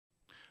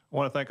I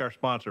want to thank our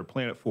sponsor,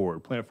 Planet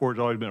Ford. Planet Ford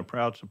has always been a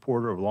proud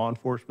supporter of law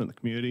enforcement in the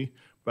community,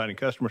 providing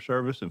customer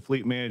service and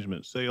fleet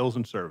management, sales,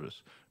 and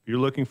service. If you're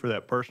looking for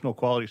that personal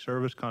quality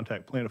service,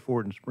 contact Planet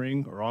Ford in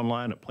Spring or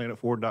online at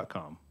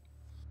planetford.com.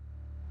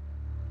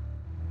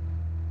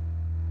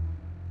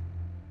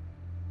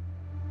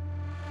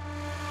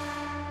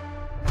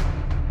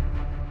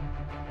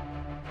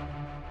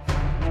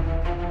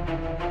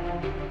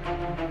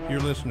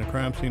 You're listening to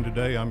Crime Scene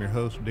Today. I'm your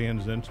host,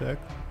 Dan Zentek,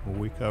 where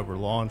we cover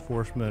law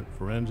enforcement,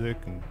 forensic,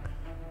 and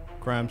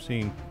crime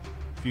scene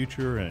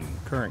future and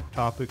current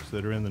topics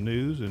that are in the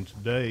news. And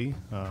today,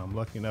 I'm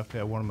lucky enough to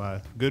have one of my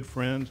good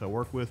friends I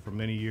worked with for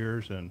many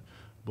years and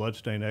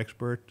Bloodstain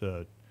expert,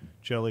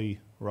 Celestina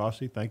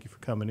Rossi. Thank you for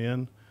coming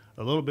in.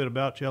 A little bit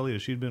about Celly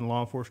is she's been in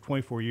law enforcement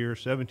 24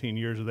 years, 17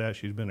 years of that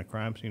she's been a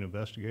crime scene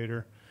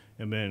investigator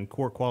and been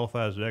court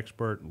qualified as an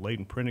expert in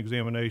latent print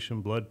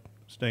examination,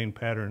 bloodstain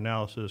pattern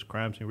analysis,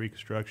 crime scene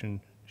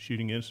reconstruction,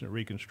 shooting incident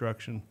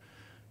reconstruction.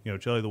 You know,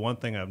 Celly, the one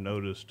thing I've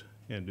noticed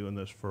in doing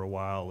this for a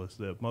while is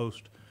that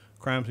most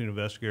crime scene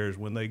investigators,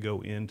 when they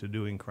go into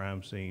doing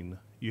crime scene,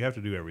 you have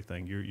to do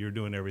everything. You're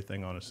doing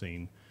everything on a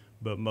scene,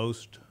 but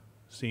most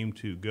seem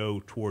to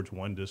go towards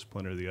one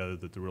discipline or the other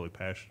that they're really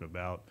passionate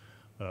about.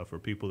 For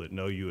people that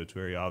know you, it's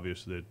very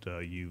obvious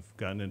that you've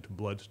gotten into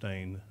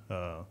bloodstain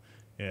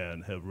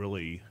and have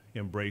really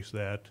embraced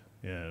that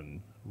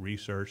and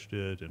researched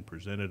it and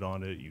presented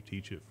on it. You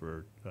teach it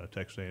for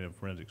Texas A&M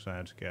Forensic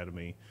Science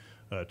Academy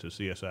to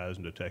CSIs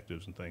and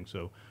detectives and things.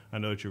 So I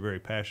know that you're very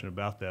passionate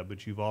about that,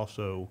 but you've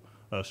also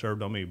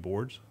served on many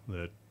boards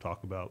that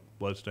talk about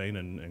bloodstain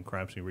and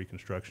crime scene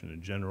reconstruction in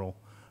general.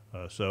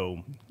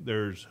 So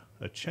there's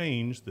a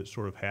change that's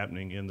sort of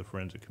happening in the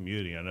forensic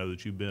community. I know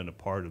that you've been a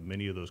part of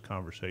many of those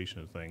conversations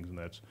and things, and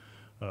that's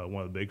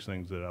one of the big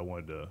things that I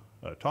wanted to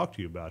talk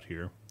to you about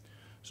here.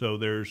 So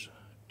there's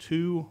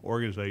two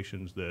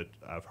organizations that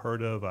I've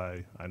heard of,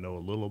 I know a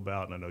little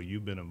about, and I know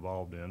you've been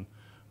involved in.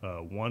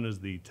 One is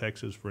the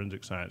Texas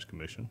Forensic Science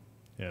Commission,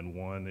 and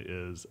one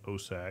is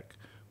OSAC,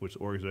 which is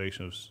the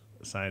Organization of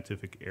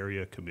Scientific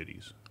Area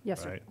Committees.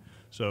 Yes, right?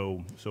 sir.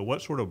 So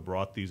what sort of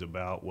brought these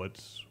about?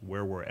 What's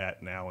where we're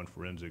at now in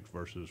forensics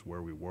versus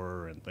where we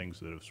were, and things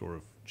that have sort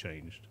of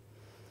changed?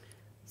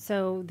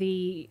 So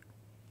the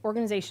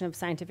Organization of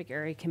Scientific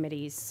Area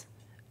Committees,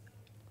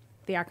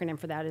 the acronym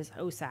for that is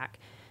OSAC.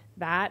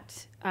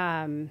 That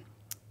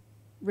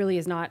really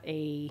is not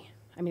it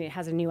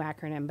has a new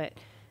acronym, but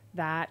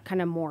that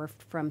kind of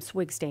morphed from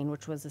SWGSTAIN,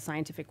 which was a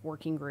scientific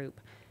working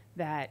group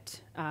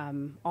that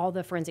all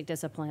the forensic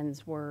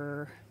disciplines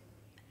were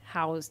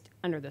housed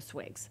under the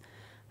SWGS.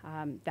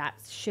 That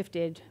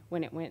shifted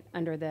when it went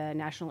under the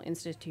National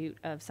Institute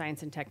of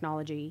Science and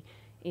Technology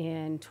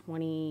in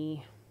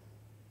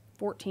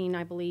 2014,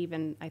 I believe,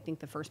 and I think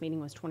the first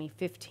meeting was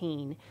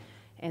 2015.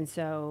 And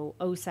so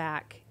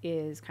OSAC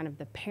is kind of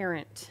the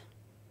parent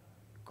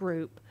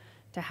group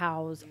to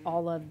house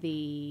all of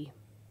the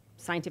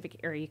scientific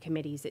area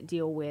committees that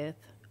deal with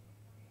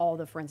all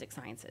the forensic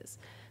sciences.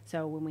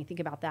 So when we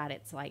think about that,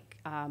 it's like,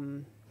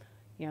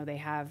 they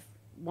have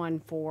one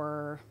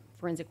for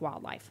forensic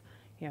wildlife,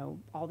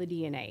 all the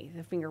DNA,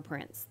 the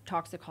fingerprints,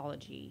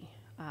 toxicology,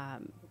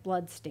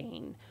 blood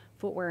stain,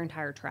 footwear and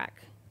tire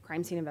track,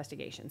 crime scene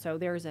investigation. So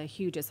there's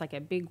it's like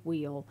a big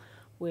wheel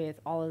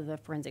with all of the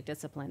forensic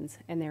disciplines,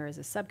 and there is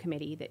a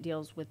subcommittee that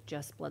deals with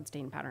just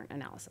bloodstain pattern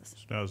analysis.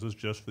 So now, is this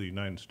just for the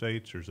United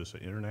States, or is this an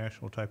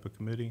international type of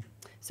committee?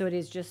 So it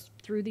is just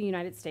through the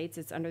United States.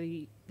 It's under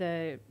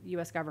the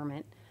U.S.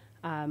 government.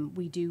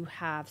 We do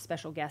have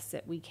special guests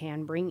that we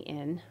can bring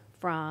in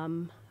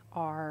from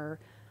our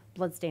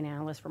bloodstain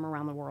analysts from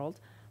around the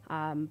world,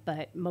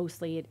 but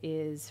mostly it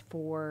is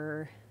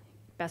for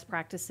best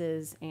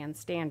practices and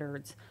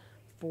standards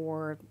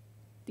for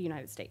the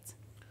United States.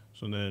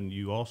 So then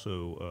you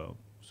also,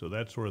 so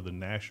that's sort of the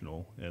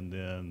national, and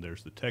then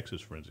there's the Texas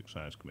Forensic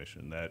Science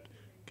Commission. That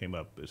came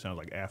up, it sounds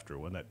like after,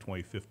 wasn't that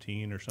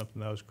 2015 or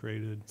something that was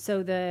created?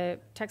 So the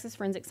Texas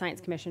Forensic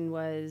Science Commission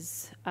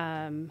was,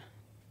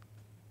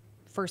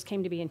 first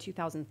came to be in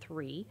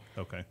 2003.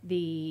 Okay.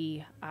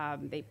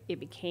 It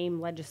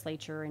became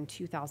legislature in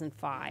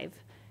 2005,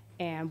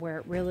 and where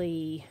it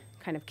really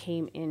kind of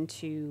came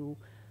into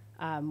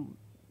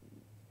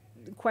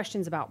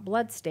questions about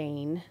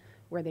bloodstain,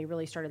 where they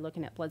really started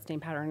looking at bloodstain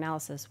pattern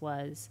analysis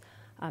was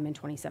in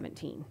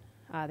 2017.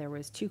 There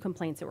was 2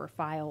 complaints that were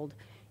filed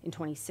in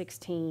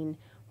 2016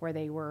 where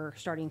they were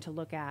starting to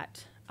look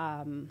at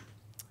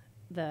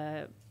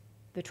the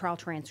trial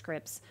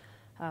transcripts.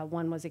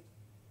 One was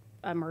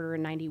a murder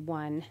in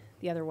 91,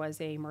 the other was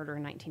a murder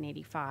in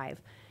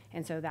 1985.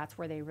 And so that's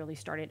where they really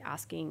started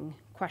asking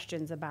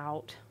questions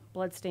about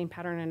bloodstain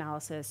pattern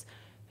analysis,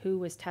 who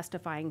was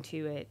testifying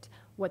to it,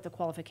 what the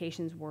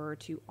qualifications were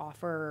to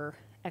offer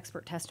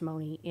expert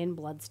testimony in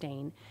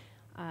bloodstain,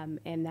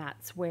 and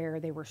that's where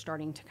they were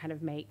starting to kind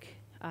of make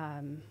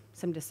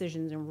some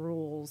decisions and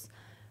rules.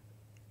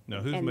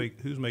 Now,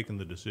 who's making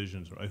the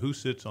decisions? Who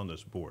sits on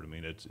this board? I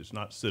mean, it's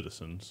not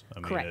citizens. I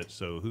mean, correct.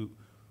 So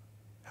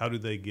how do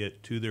they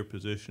get to their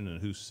position, and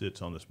who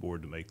sits on this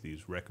board to make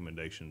these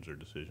recommendations or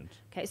decisions?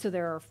 Okay, so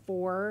there are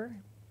 4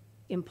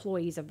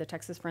 employees of the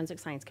Texas Forensic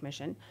Science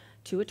Commission,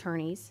 2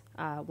 attorneys,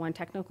 1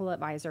 technical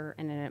advisor,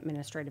 and an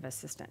administrative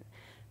assistant.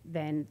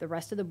 Then the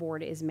rest of the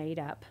board is made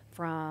up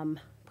from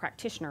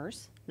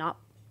practitioners, not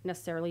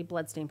necessarily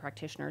bloodstain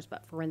practitioners,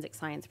 but forensic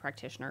science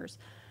practitioners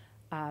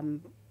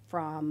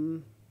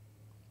from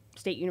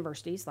state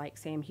universities like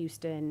Sam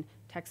Houston,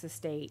 Texas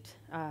State,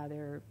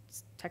 they're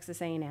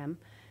Texas A&M.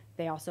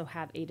 They also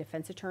have a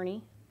defense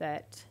attorney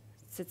that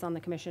sits on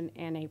the commission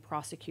and a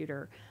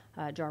prosecutor,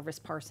 Jarvis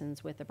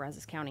Parsons with the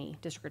Brazos County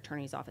District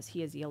Attorney's Office.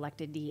 He is the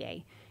elected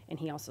DA, and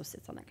he also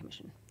sits on that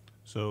commission.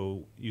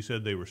 So you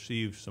said they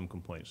received some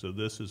complaints. So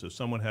this is if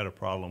someone had a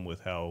problem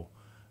with how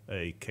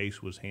a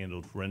case was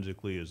handled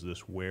forensically, is this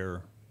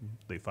where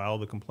they file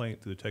the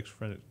complaint to the Texas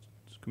Forensic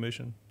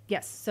Commission?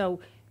 Yes, so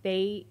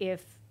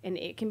and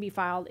it can be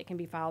filed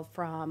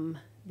from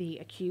the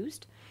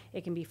accused.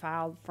 It can be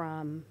filed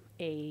from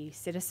a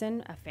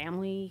citizen, a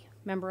family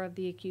member of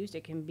the accused.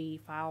 It can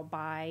be filed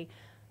by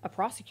a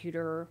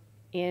prosecutor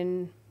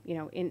anyone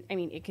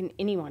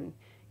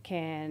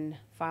can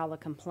file a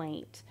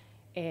complaint,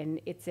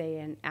 and it's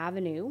an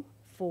avenue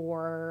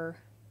for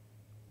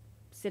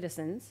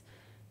citizens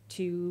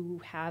to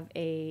have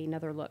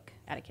another look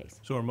at a case.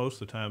 So are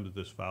most of the time that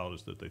this filed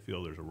is that they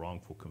feel there's a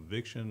wrongful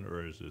conviction,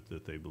 or is it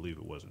that they believe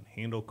it wasn't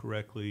handled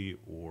correctly,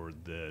 or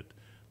that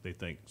they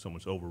think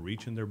someone's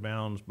overreaching their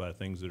bounds by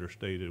things that are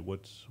stated?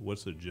 What's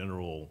the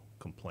general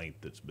complaint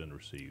that's been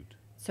received?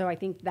 So I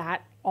think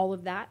that all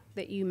of that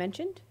you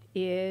mentioned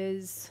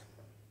is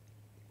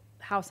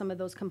how some of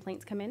those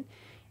complaints come in.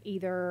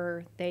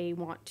 Either they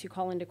want to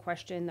call into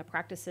question the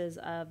practices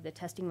of the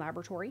testing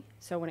laboratory.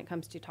 So when it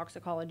comes to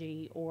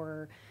toxicology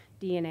or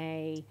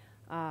DNA,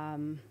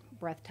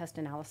 breath test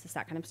analysis,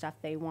 that kind of stuff,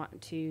 they want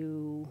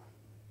to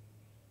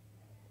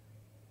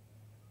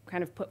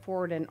kind of put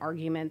forward an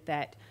argument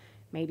that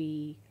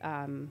maybe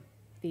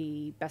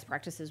the best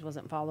practices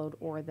wasn't followed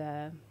or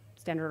the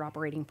standard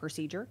operating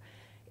procedure.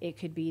 It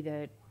could be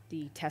the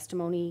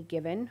testimony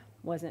given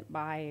wasn't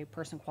by a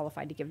person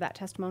qualified to give that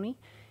testimony.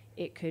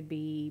 It could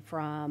be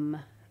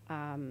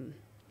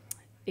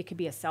it could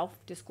be a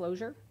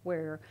self-disclosure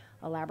where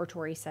a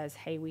laboratory says,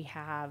 hey, we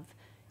have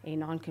a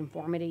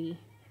nonconformity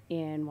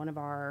in one of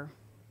our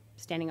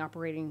standing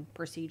operating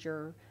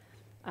procedure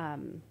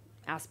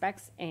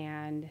aspects,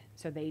 and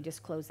so they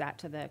disclose that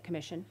to the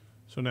commission.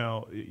 So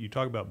now you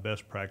talk about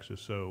best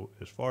practices. So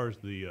as far as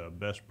the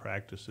best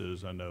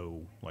practices, I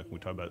know like we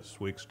talk about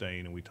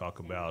Bloodstain and we talk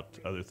about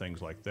other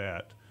things like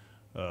that,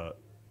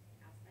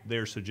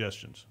 they're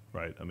suggestions,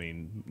 right? I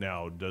mean,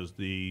 now does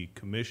the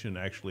commission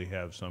actually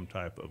have some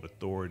type of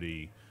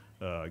authority,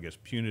 I guess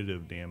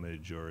punitive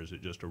damage, or is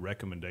it just a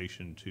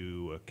recommendation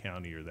to a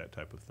county or that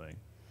type of thing?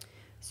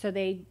 So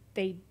they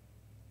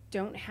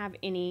don't have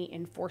any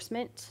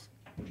enforcement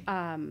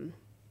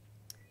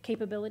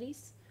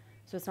capabilities.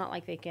 So it's not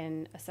like they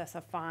can assess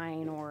a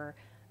fine or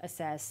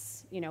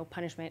assess,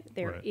 punishment.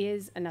 There Right.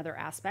 is another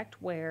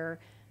aspect where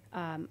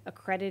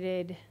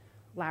accredited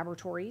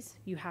laboratories,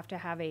 you have to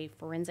have a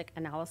forensic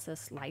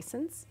analysis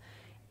license,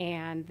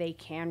 and they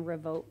can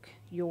revoke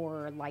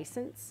your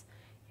license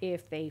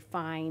if they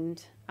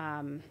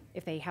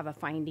if they have a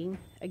finding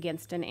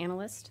against an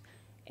analyst.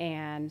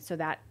 And so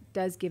that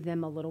does give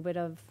them a little bit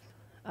of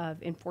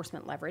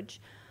enforcement leverage.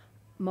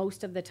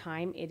 Most of the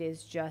time it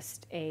is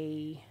just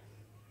they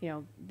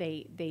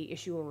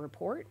issue a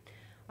report.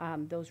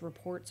 Those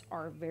reports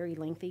are very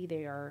lengthy.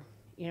 They are,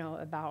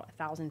 about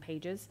 1,000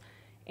 pages.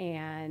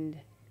 And,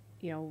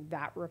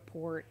 that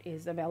report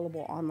is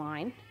available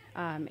online.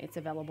 It's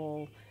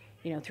available,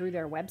 through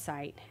their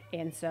website.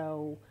 And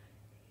so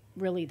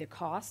really the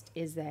cost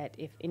is that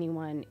if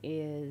anyone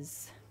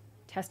is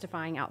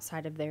testifying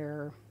outside of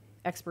their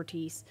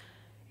expertise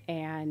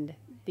and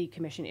the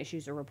commission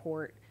issues a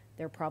report,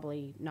 they're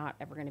probably not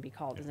ever going to be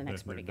called as an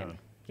expert again. Done.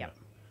 Yep.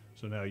 Yeah.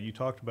 So now you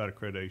talked about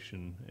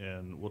accreditation,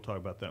 and we'll talk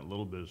about that in a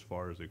little bit as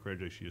far as the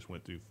accreditation you just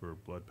went through for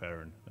blood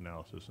pattern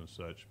analysis and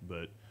such.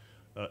 But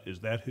is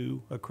that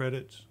who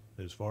accredits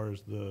as far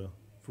as the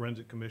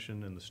Forensic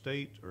Commission in the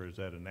state, or is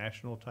that a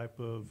national type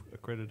of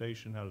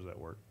accreditation? How does that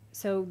work?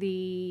 So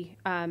the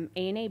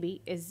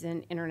ANAB is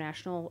an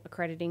international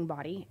accrediting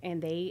body,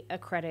 and they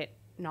accredit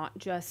not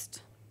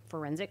just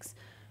forensics.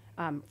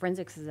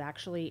 Forensics is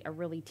actually a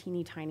really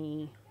teeny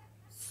tiny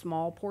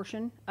small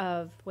portion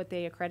of what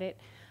they accredit.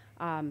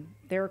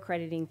 They're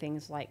accrediting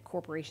things like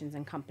corporations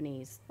and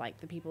companies, like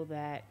the people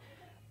that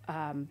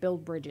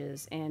build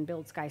bridges and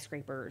build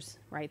skyscrapers,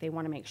 right? They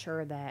want to make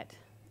sure that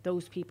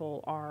those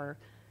people are,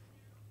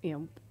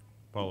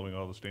 Following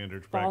all the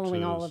standards,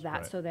 following all of practices,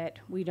 that, right. so that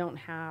we don't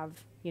have,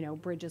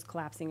 bridges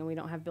collapsing and we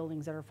don't have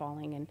buildings that are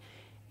falling.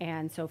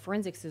 And so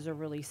forensics is a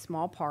really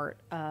small part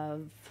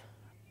of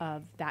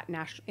that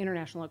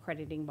international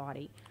accrediting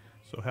body.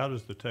 So how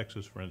does the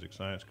Texas Forensic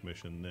Science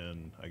Commission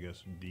then, I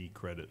guess,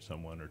 decredit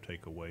someone or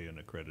take away an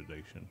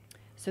accreditation?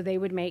 So they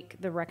would make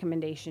the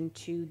recommendation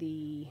to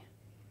the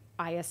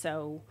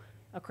ISO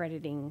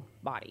accrediting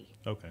body.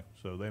 Okay,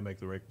 so they make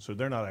so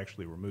they're not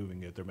actually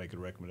removing it, they're making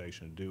a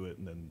recommendation to do it,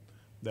 and then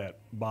that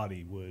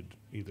body would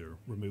either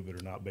remove it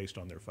or not based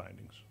on their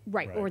findings.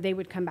 Right. Or they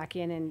would come back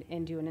in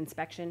and do an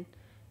inspection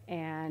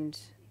and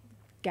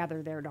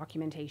gather their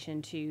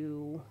documentation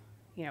to,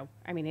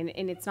 I mean,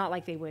 and it's not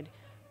like they would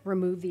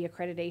remove the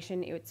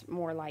accreditation. It's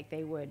more like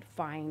they would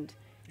find.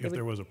 If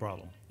there was a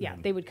problem. Yeah,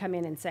 they would come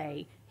in and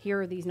say,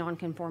 here are these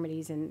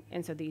nonconformities,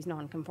 and so these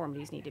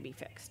nonconformities need to be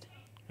fixed.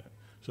 Okay.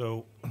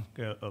 So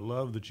a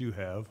love that you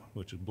have,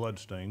 which is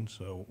Bloodstain,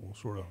 so we'll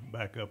sort of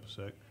back up a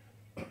sec.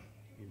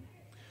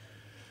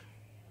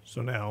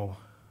 So now,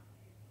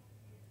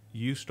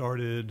 you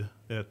started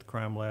at the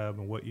crime lab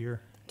in what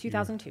year?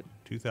 2002.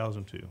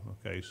 2002.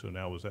 Okay, so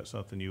now was that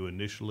something you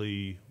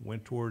initially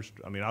went towards?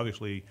 I mean,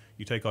 obviously,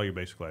 you take all your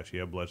basic class. You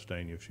have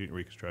Bloodstain, you have shooting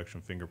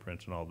reconstruction,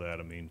 fingerprints, and all that.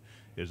 I mean,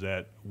 is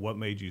that what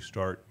made you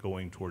start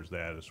going towards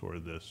that as sort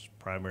of this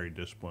primary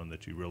discipline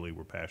that you really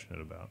were passionate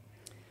about?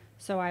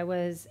 So I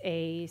was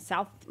a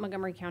South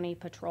Montgomery County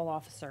patrol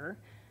officer,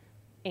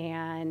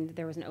 and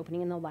there was an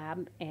opening in the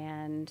lab,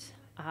 and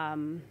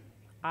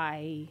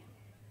I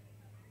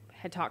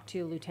had talked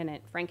to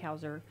Lieutenant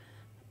Frankhauser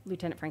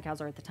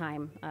at the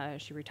time.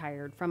 She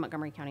retired from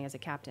Montgomery County as a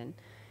captain,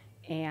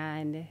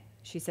 and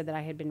she said that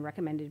I had been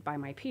recommended by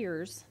my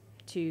peers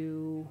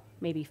to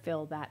maybe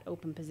fill that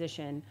open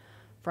position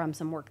from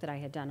some work that I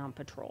had done on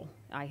patrol.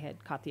 I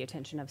had caught the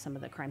attention of some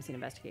of the crime scene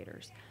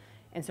investigators.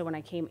 And so when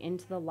I came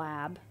into the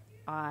lab,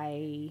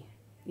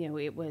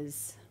 it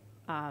was,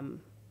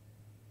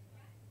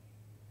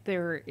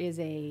 there is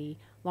a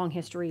long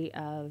history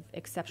of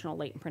exceptional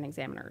latent print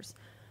examiners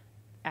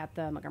at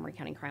the Montgomery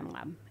County Crime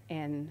Lab.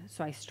 And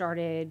so I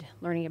started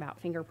learning about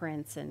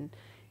fingerprints and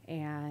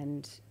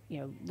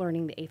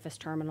learning the APHIS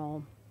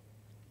terminal.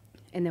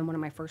 And then one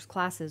of my first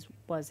classes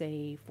was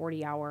a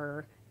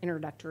 40-hour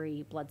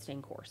introductory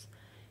bloodstain course.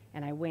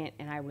 And I went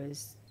and I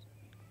was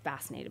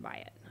fascinated by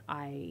it.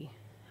 I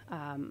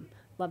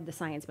loved the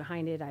science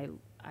behind it.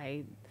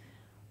 I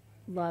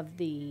loved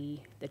the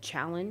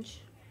challenge.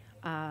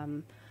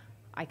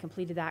 I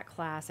completed that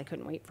class. I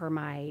couldn't wait for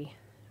my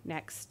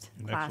next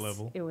class.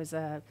 Level. It was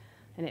an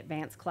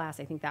advanced class.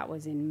 I think that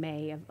was in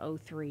May of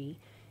 2003.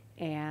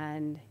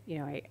 And,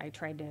 I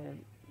tried to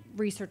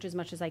research as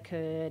much as I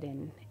could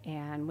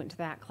and went to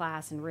that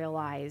class and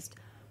realized,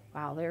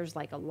 wow, there's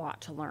like a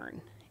lot to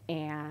learn.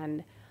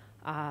 And,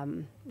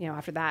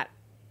 after that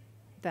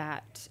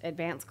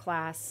advanced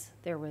class,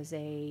 there was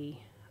a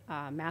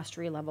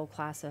mastery level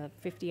class, a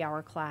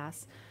 50-hour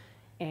class.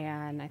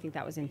 And I think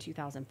that was in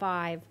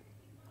 2005.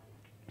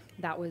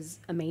 That was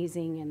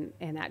amazing.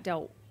 And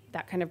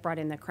that kind of brought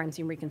in the crime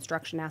scene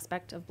reconstruction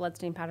aspect of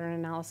bloodstain pattern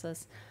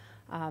analysis.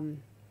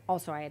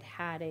 Also, I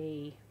had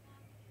a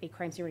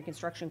crime scene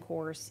reconstruction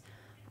course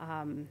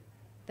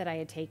that I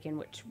had taken,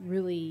 which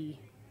really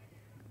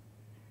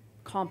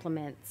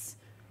complements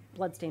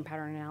bloodstain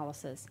pattern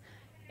analysis.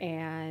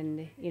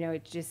 And,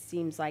 it just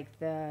seems like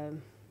the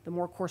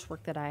more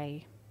coursework that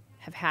I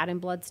have had in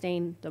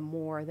bloodstain, the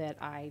more that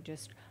I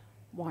just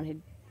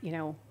wanted,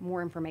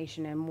 more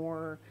information and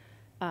more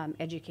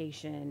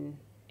education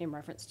in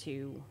reference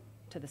to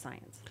the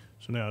science.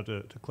 So now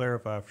to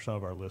clarify for some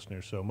of our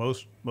listeners, so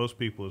most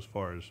people as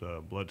far as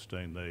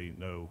bloodstain, they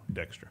know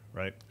Dexter,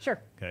 right? Sure.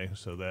 Okay,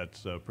 so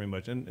that's pretty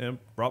much, and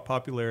brought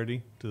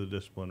popularity to the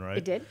discipline, right?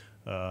 It did.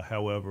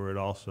 However, it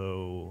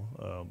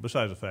also,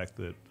 besides the fact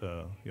that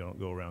you don't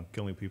go around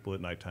killing people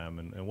at nighttime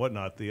and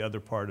whatnot, the other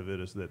part of it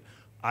is that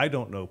I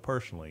don't know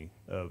personally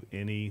of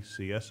any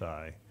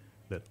CSI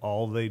that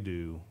all they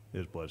do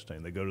is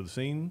bloodstain. They go to the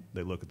scene,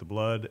 they look at the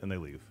blood, and they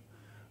leave.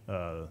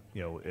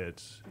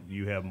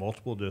 You have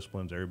multiple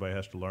disciplines. Everybody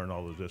has to learn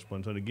all those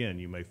disciplines. And again,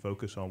 you may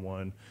focus on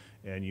one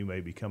and you may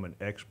become an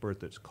expert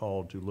that's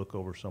called to look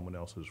over someone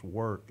else's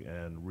work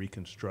and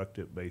reconstruct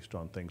it based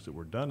on things that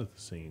were done at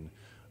the scene.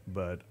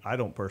 But I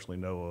don't personally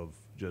know of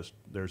just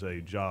there's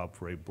a job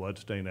for a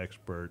bloodstain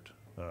expert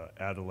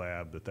at a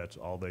lab that's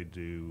all they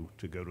do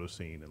to go to a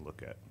scene and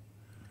look at.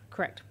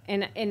 Correct.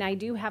 And I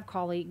do have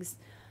colleagues,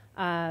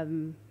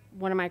 one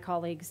of my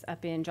colleagues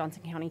up in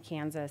Johnson County,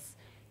 Kansas,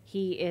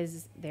 he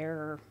is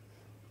their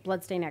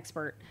bloodstain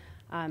expert,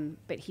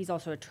 but he's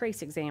also a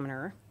trace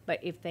examiner. But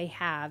if they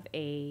have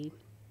a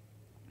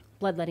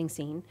bloodletting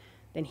scene,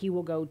 then he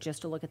will go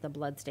just to look at the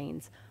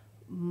bloodstains.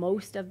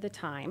 Most of the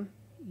time,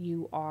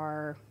 you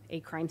are a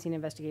crime scene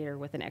investigator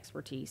with an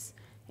expertise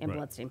in Right.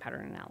 bloodstain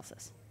pattern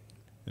analysis.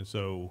 And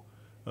so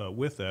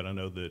with that, I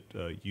know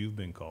that you've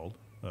been called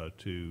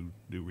to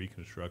do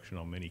reconstruction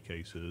on many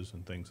cases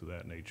and things of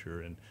that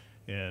nature,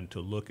 and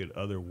to look at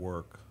other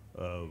work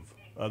of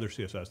other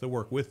CSIs that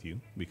work with you,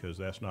 because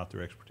that's not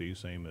their expertise,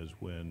 same as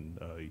when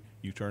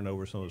you turn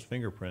over some of those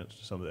fingerprints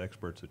to some of the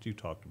experts that you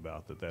talked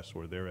about, that's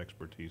sort of their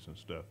expertise and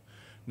stuff.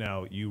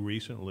 Now, you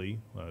recently,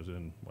 as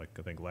in I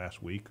think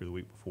last week or the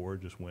week before,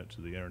 just went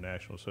to the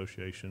International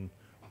Association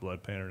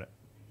Blood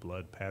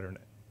Pattern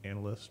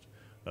Analyst.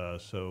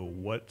 So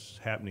what's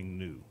happening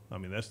new? I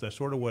mean, that's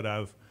sort of what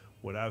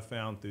I've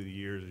found through the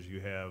years is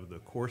you have the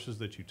courses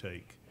that you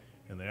take,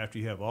 And then after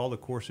you have all the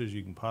courses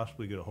you can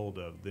possibly get a hold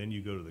of, then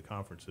you go to the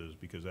conferences,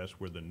 because that's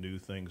where the new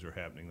things are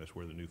happening. That's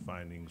where the new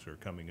findings are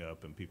coming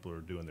up and people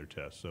are doing their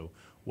tests. So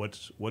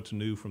what's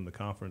new from the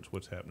conference?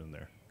 What's happening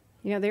there?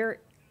 You know, there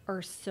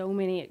are so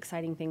many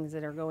exciting things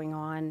that are going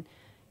on.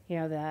 You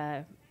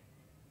know,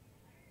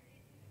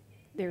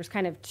 there's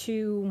kind of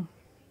two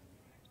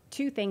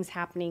things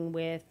happening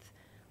with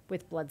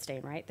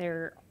Bloodstain, right?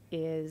 There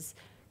is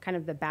kind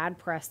of the bad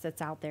press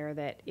that's out there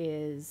that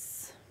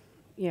is,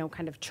 you know,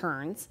 kind of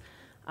churns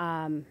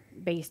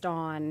based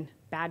on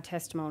bad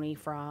testimony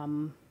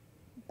from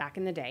back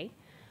in the day.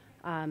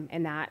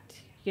 And that,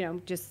 you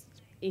know, just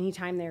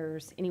anytime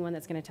there's anyone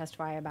that's going to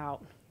testify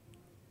about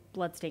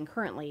Bloodstain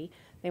currently,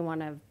 they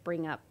want to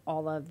bring up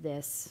all of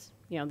this,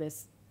 you know,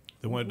 this.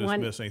 They want to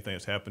dismiss anything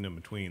that's happened in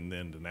between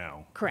then to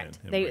now. Correct.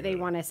 They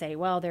want to say,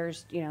 well,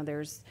 there's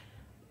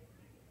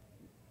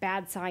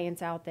bad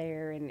science out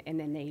there, and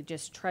then they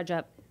just trudge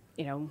up,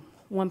 you know,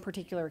 one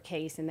particular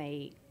case and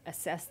they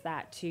assess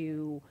that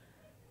to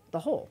the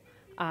whole.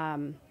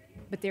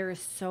 But there is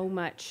so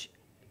much,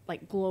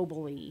 like,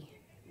 globally,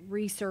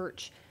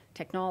 research,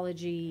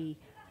 technology,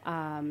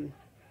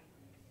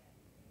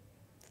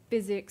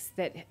 physics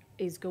that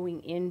is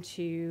going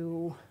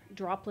into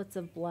droplets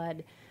of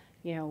blood,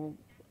 you know,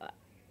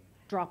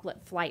 droplet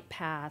flight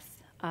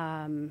path,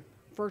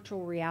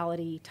 virtual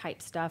reality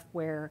type stuff,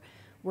 where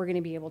we're going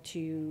to be able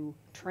to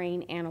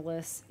train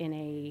analysts in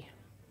a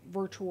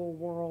virtual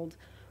world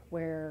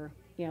where,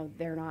 you know,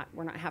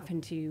 we're not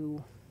having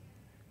to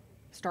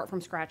start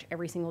from scratch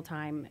every single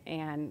time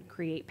and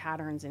create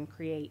patterns and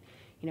create,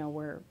 you know,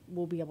 where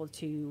we'll be able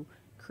to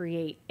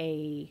create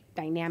a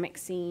dynamic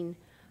scene,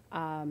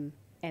 and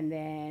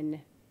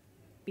then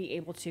be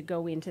able to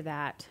go into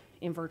that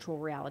in virtual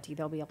reality.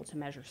 They'll be able to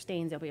measure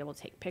stains. They'll be able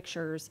to take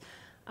pictures.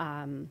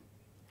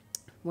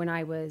 When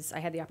I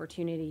had the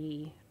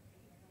opportunity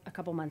a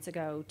couple months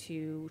ago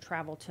to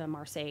travel to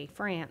Marseille,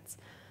 France,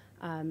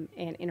 and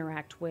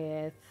interact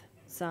with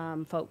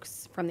some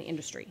folks from the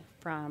industry,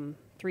 from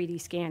 3D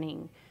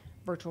scanning,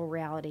 virtual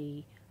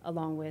reality,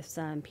 along with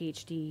some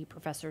PhD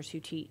professors who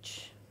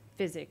teach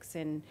physics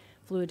and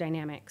fluid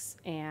dynamics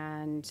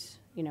and,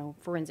 you know,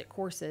 forensic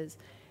courses.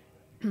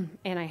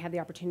 And I had the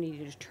opportunity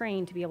to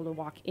train to be able to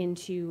walk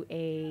into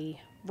a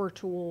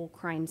virtual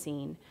crime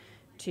scene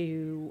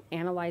to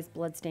analyze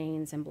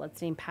bloodstains and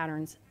bloodstain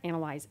patterns,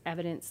 analyze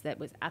evidence that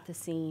was at the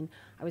scene.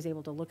 I was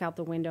able to look out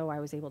the window. I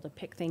was able to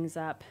pick things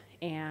up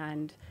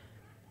and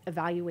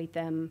evaluate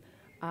them.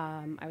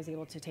 I was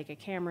able to take a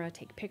camera,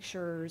 take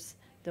pictures.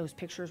 Those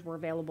pictures were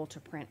available to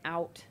print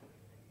out.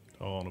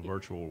 All in a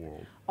virtual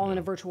world. All in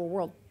a virtual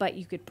world, but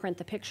you could print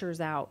the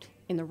pictures out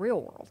in the real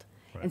world.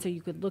 Right. And so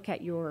you could look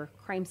at your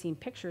crime scene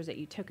pictures that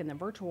you took in the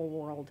virtual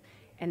world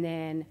and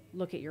then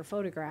look at your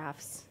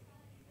photographs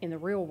in the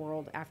real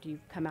world after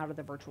you've come out of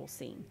the virtual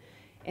scene.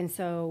 And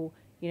so,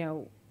 you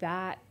know,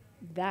 that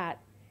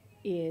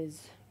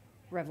is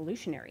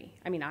revolutionary.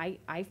 I mean,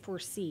 I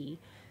foresee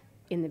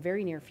in the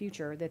very near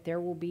future that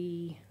there will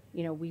be,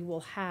 you know, we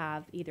will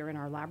have either in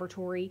our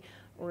laboratory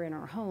or in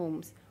our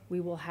homes, we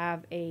will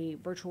have a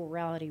virtual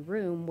reality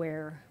room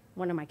where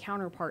one of my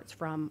counterparts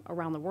from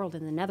around the world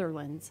in the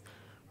Netherlands,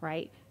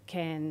 right,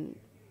 can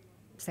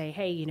say,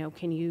 hey, you know,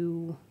 can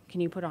you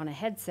put on a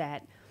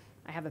headset?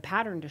 I have a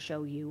pattern to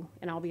show you,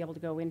 and I'll be able to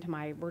go into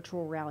my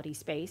virtual reality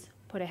space,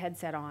 put a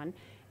headset on,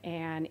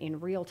 and in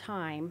real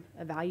time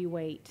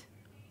evaluate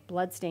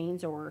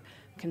bloodstains or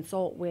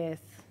consult with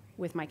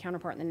my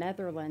counterpart in the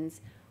Netherlands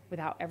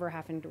without ever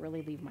having to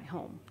really leave my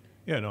home.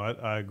 Yeah, no,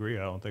 I agree.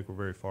 I don't think we're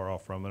very far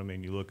off from it. I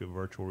mean, you look at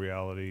virtual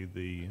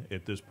reality,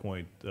 at this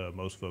point,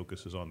 most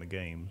focus is on the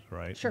games,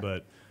 right? Sure.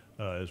 But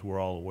as we're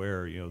all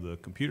aware, you know, the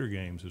computer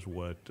games is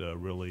what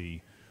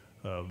really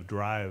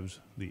drives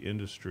the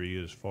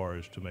industry as far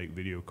as to make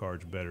video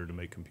cards better, to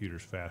make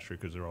computers faster,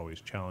 because they're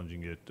always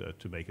challenging it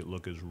to make it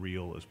look as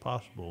real as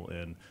possible,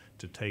 and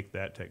to take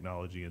that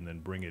technology and then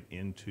bring it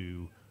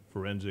into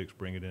forensics,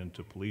 bring it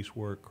into police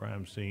work,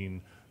 crime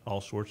scene,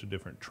 all sorts of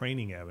different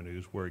training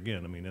avenues where,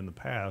 again, I mean, in the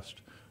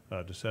past,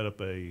 to set up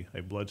a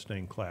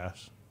bloodstain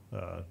class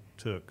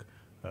took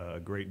a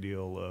great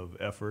deal of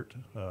effort,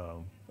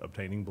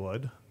 obtaining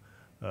blood,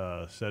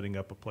 setting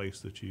up a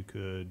place that you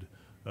could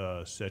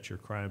set your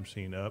crime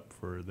scene up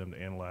for them to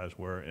analyze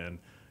where, and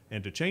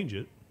to change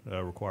it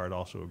required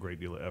also a great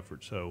deal of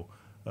effort. So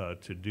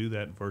to do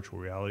that in virtual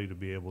reality, to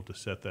be able to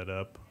set that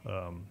up,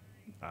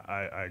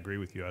 I agree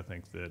with you. I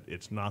think that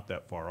it's not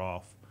that far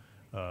off,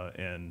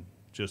 and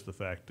just the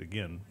fact,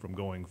 again, from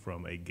going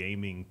from a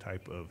gaming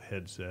type of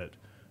headset,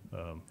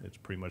 it's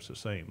pretty much the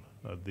same.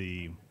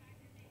 The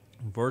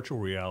virtual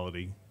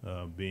reality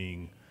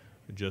being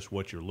just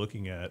what you're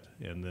looking at,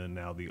 and then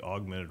now the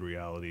augmented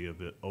reality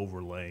of it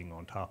overlaying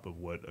on top of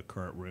what a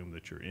current room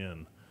that you're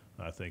in,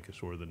 I think is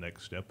sort of the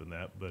next step in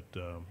that. But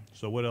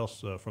so what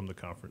else from the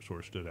conference sort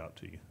of stood out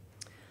to you?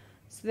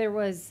 So there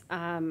was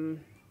a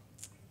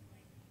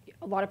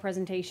lot of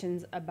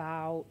presentations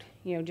about,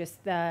 you know,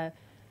 just the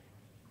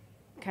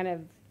kind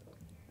of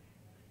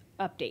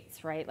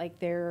updates, right? Like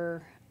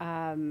they're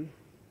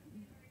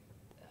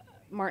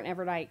Martin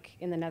Everdijk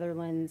in the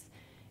Netherlands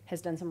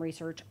has done some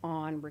research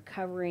on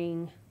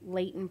recovering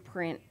latent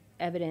print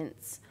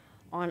evidence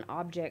on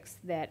objects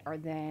that are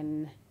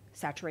then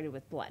saturated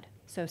with blood.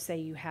 So say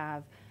you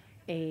have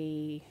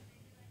the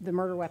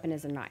murder weapon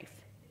is a knife,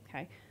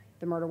 okay?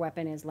 The murder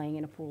weapon is laying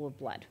in a pool of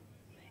blood.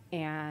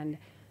 And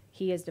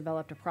he has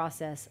developed a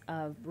process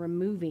of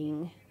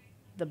removing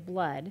the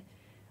blood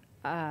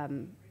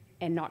and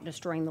not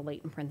destroying the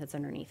latent print that's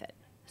underneath it,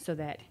 so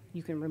that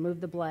you can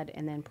remove the blood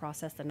and then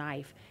process the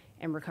knife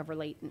and recover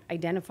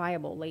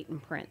identifiable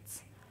latent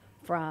prints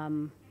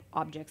from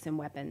objects and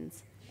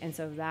weapons. And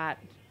so that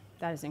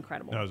is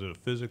incredible. Now, is it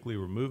physically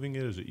removing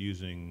it? Is it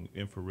using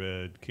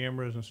infrared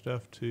cameras and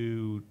stuff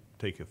to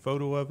take a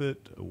photo of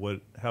it?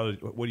 What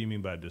do you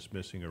mean by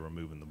dismissing or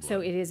removing the blood?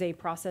 So it is a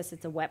process.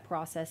 It's a wet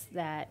process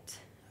that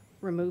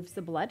removes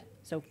the blood,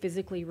 so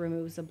physically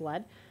removes the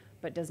blood,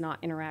 but does not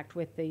interact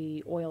with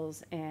the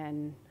oils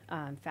and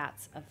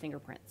fats of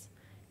fingerprints.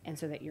 And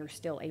so that you're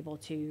still able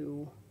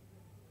to,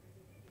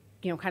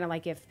 kind of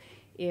like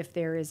if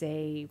there is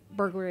a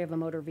burglary of a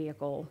motor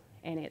vehicle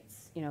and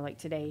it's, like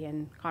today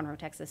in Conroe,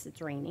 Texas,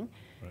 it's raining.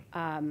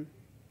 Right.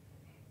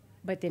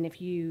 But then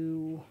if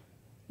you,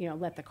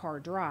 let the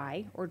car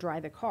dry or dry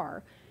the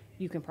car,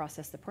 you can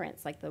process the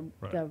prints. Like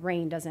the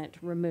rain doesn't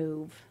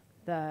remove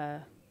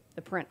the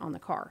print on the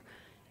car.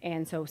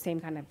 And so same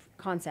kind of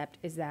concept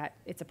is that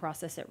it's a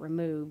process that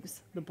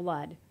removes the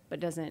blood but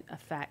doesn't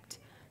affect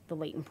the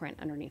latent print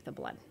underneath the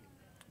blood.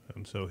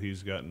 And so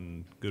he's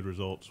gotten good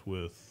results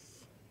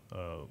with,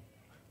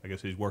 I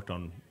guess he's worked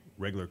on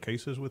regular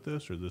cases with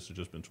this, or this has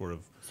just been sort of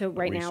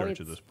right research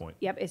now at this point?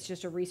 Yep, it's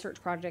just a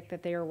research project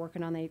that they are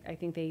working on. I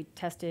think they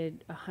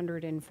tested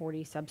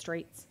 140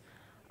 substrates.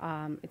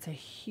 It's a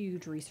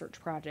huge research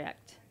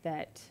project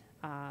that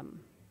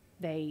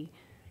they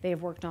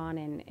have worked on,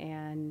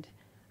 and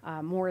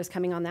more is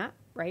coming on that,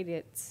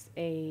 right?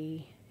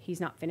 He's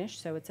not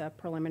finished, so it's a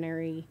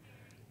preliminary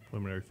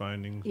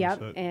Findings.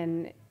 Yep,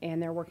 and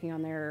they're working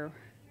on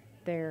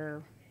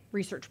their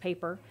research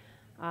paper,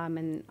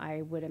 and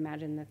I would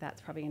imagine that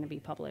that's probably going to be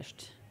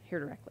published here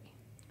directly.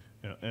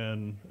 Yeah,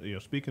 and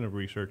speaking of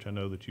research, I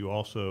know that you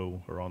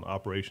also are on the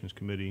operations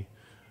committee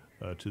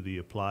to the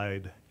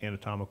Applied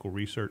Anatomical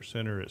Research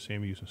Center at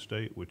Sam Houston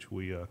State, which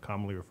we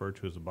commonly refer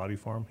to as the body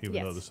farm,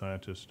 even though the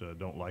scientists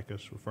don't like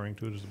us referring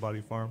to it as the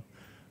body farm.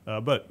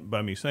 But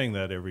by me saying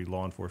that, every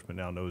law enforcement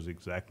now knows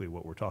exactly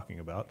what we're talking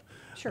about.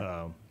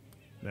 Sure.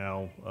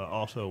 Now,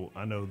 also,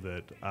 I know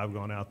that I've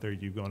gone out there,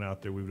 you've gone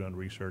out there, we've done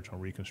research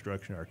on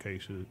reconstruction, our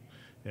cases,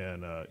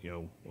 and,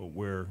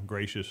 we're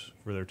gracious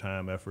for their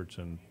time, efforts,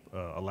 and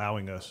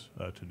allowing us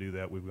to do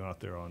that. We've gone out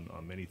there on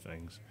many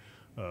things.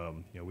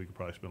 We could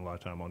probably spend a lot of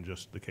time on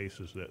just the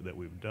cases that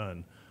we've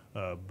done,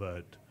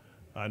 but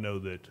I know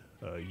that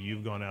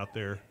you've gone out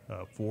there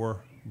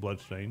for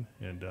Bloodstain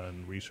and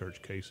done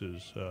research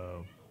cases,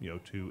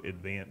 to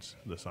advance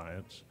the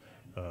science.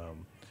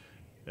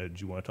 Do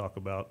you want to talk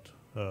about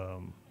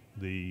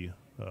the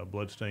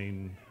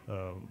Bloodstain,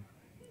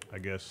 I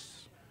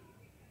guess,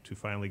 to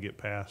finally get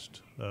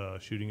past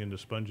shooting into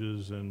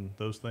sponges and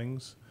those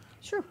things?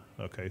 Sure.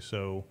 Okay,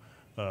 so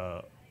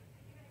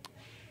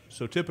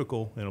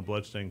typical in a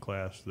Bloodstain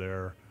class,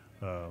 they're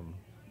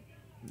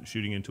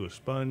shooting into a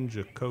sponge,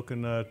 a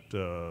coconut,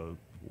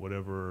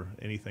 whatever,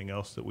 anything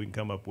else that we can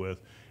come up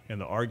with.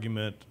 And the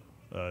argument,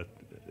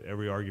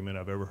 every argument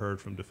I've ever heard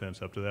from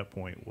defense up to that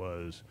point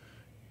was,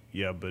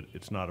 yeah, but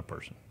it's not a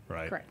person,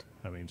 right? Correct.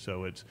 I mean,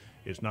 so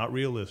it's not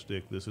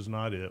realistic. This is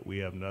not it. We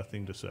have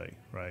nothing to say,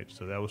 right?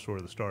 So that was sort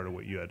of the start of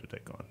what you had to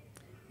take on.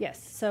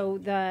 Yes. So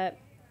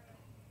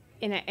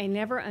I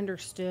never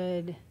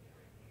understood,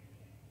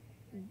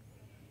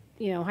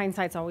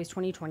 hindsight's always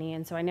 20/20,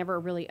 and so I never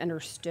really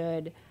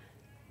understood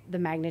the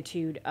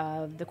magnitude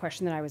of the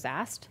question that I was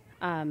asked,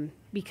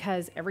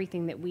 because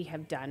everything that we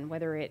have done,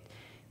 whether it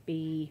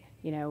be,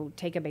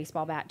 take a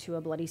baseball bat to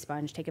a bloody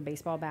sponge, take a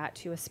baseball bat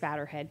to a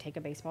spatterhead, take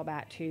a baseball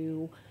bat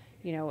to,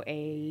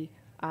 a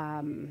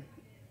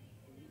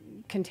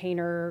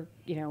container,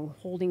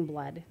 holding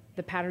blood,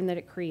 the pattern that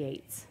it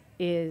creates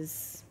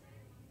is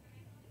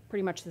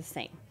pretty much the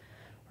same,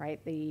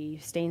 right? The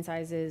stain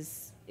size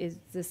is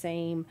the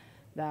same,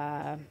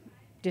 the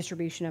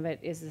distribution of it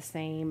is the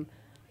same.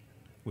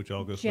 Which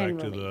all goes back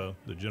to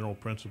the general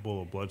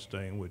principle of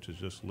bloodstain, which is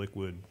just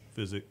liquid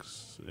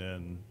physics,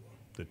 and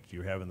that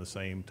you're having the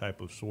same type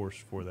of source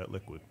for that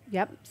liquid.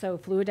 Yep. So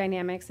fluid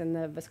dynamics and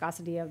the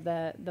viscosity of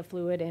the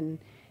fluid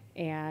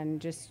and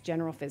just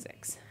general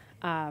physics.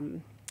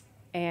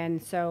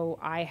 And so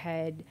I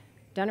had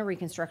done a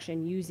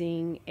reconstruction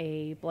using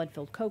a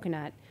blood-filled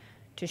coconut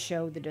to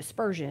show the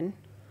dispersion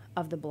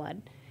of the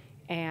blood.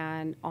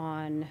 And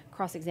on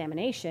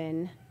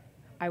cross-examination,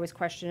 I was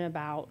questioned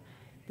about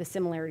the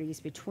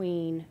similarities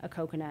between a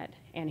coconut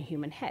and a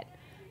human head.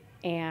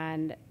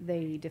 And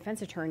the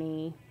defense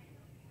attorney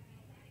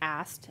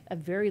asked a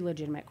very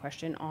legitimate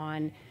question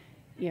on,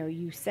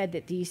 you said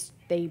that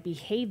they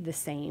behave the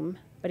same,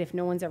 but if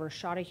no one's ever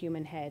shot a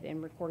human head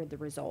and recorded the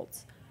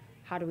results,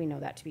 how do we know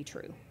that to be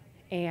true?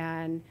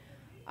 And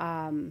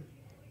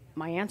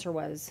my answer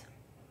was,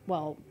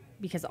 well,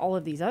 because all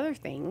of these other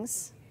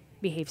things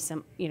behave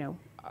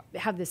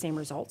have the same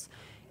results.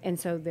 And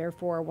so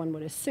therefore one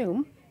would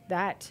assume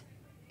that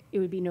it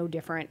would be no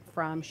different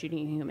from shooting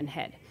a human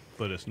head.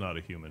 But it's not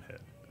a human head.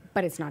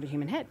 But it's not a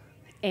human head.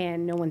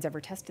 And no one's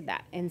ever tested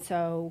that. And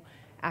so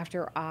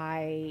after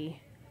I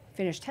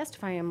finished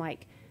testifying, I'm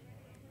like,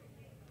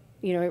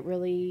 it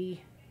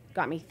really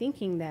got me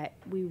thinking that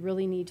we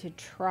really need to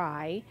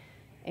try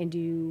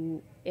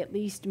and at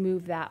least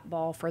move that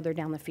ball further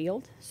down the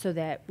field so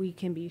that we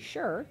can be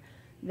sure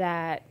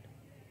that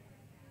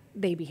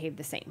they behave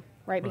the same,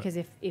 right? Because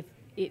if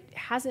it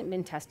hasn't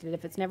been tested,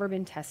 if it's never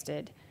been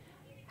tested,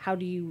 how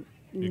do you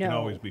know? You can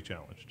always be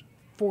challenged.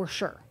 For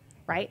sure,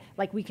 right?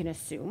 Like we can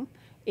assume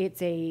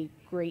it's a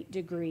great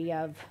degree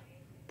of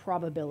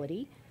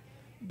probability,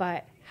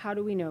 but how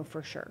do we know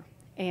for sure?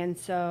 And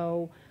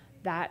so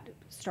that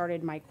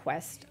started my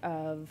quest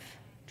of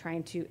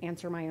trying to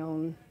answer my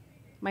own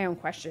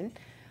question.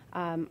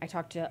 I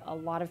talked to a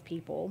lot of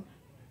people,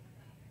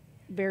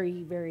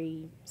 very,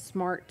 very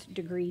smart,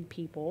 degreed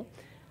people,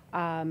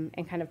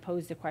 and kind of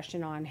posed a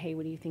question on, hey,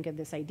 what do you think of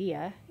this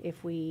idea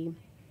if we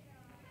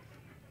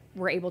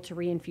were able to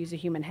reinfuse a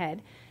human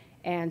head?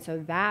 And so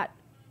that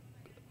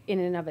in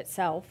and of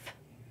itself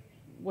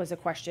was a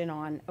question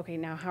on, okay,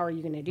 now how are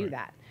you going to do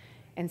that?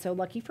 And so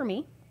lucky for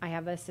me, I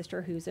have a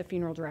sister who's a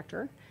funeral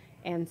director.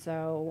 And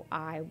so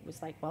I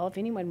was like, well, if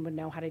anyone would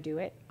know how to do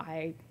it,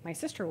 my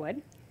sister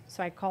would.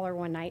 So I call her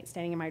one night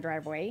standing in my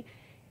driveway,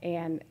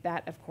 and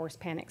that, of course,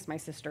 panics my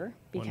sister.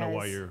 Because want to know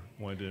why you're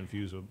wanting to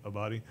infuse a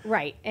body?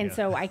 Right. And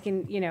so I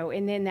can,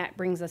 and then that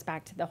brings us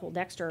back to the whole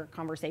Dexter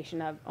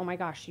conversation of, oh my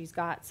gosh, she's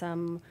got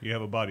some... You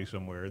have a body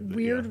somewhere.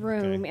 Weird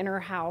room in her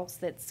house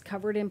that's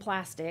covered in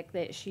plastic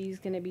that she's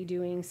going to be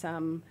doing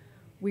some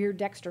weird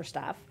Dexter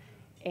stuff.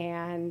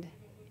 And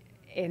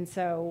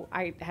so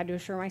I had to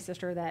assure my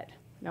sister that,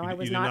 no, I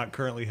was you did not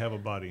currently have a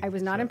body. I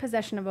was not in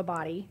possession of a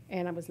body,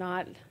 and I was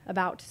not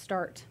about to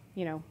start,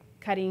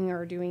 cutting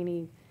or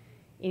doing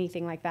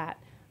anything like that.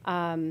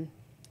 And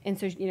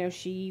so,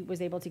 she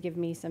was able to give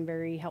me some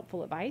very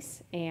helpful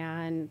advice.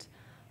 And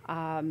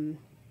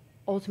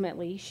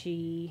ultimately,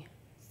 she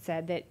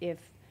said that if,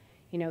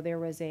 there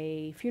was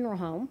a funeral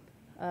home,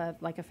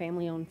 like a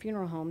family-owned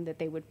funeral home, that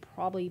they would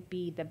probably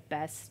be the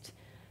best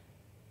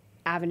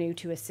avenue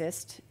to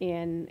assist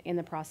in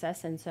the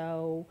process. And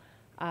so,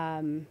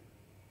 I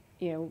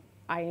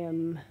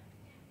am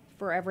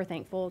forever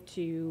thankful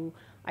to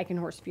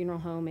Eichenhorst Funeral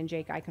Home and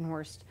Jake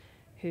Eichenhorst,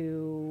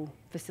 who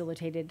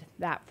facilitated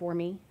that for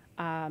me,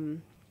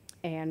 and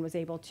was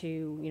able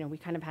to, we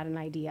kind of had an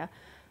idea,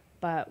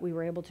 but we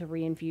were able to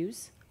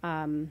reinfuse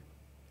 2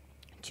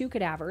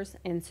 cadavers.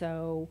 And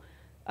so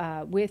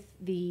with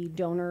the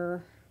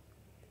donor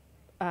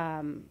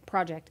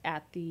project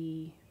at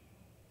the,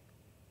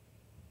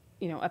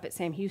 up at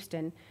Sam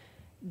Houston,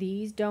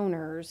 these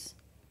donors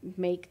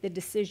make the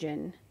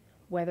decision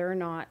whether or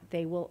not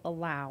they will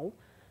allow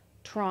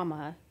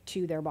trauma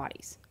to their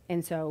bodies.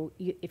 And so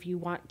if you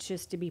want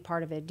just to be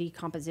part of a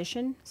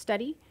decomposition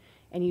study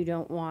and you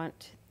don't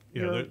want...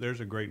 there's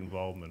a great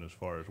involvement as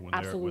far as when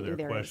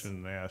they're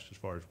questioned and asked as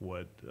far as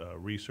what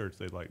research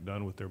they'd like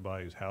done with their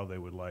bodies, how they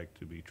would like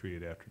to be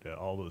treated after death,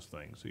 all those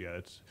things. So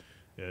it's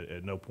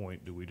at no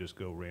point do we just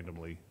go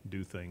randomly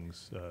do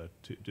things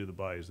to the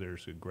bodies.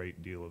 There's a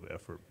great deal of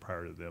effort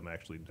prior to them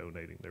actually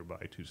donating their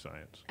body to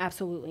science.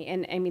 Absolutely.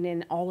 And I mean,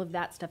 and all of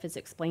that stuff is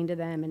explained to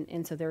them.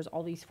 And so there's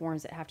all these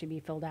forms that have to be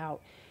filled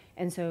out.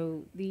 And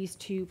so these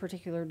 2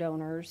 particular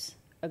donors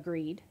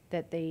agreed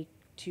that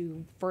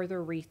to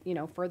further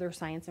further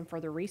science and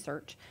further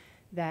research,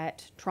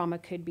 that trauma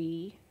could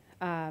be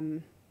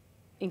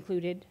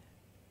included,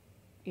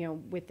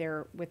 with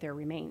their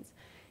remains.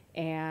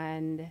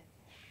 And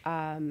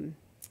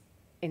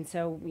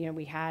so,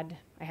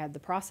 I had the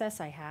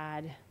process, I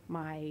had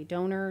my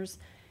donors,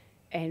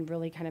 and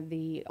really kind of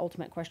the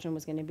ultimate question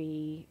was going to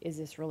be, is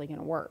this really going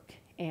to work?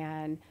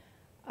 And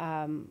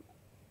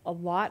a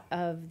lot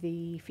of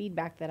the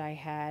feedback that I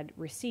had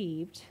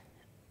received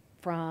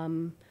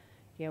from,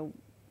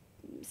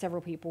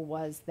 several people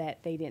was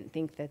that they didn't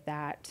think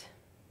that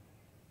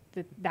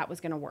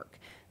was going to work,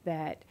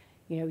 that,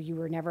 you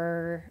were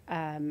never...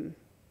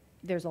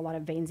 there's a lot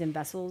of veins and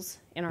vessels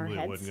in our heads.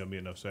 There wasn't going to be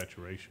enough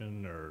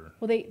saturation, or...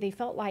 Well, they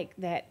felt like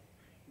that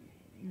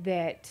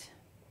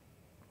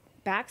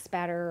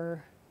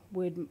backspatter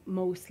would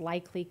most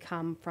likely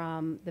come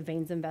from the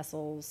veins and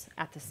vessels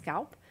at the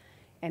scalp,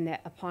 and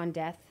that upon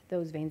death,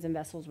 those veins and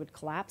vessels would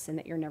collapse, and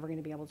that you're never going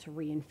to be able to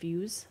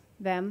reinfuse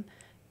them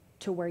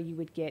to where you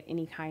would get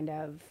any kind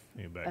of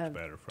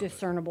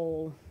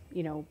discernible,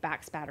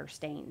 backspatter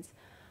stains.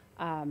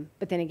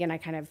 But then again, I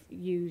kind of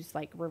use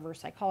like reverse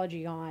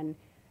psychology on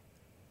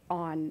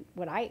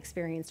what I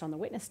experienced on the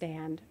witness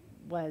stand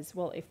was,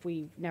 well, if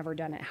we've never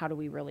done it, how do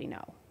we really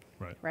know?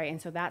 Right.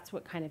 And so that's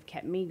what kind of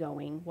kept me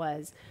going,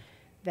 was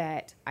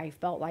that I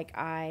felt like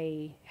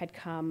I had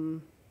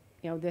come,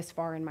 this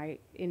far in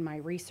my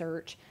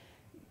research,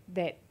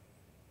 that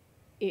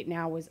it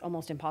now was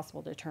almost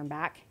impossible to turn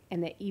back.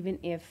 And that even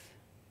if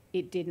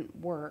it didn't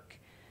work,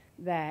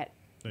 that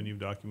And you've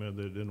documented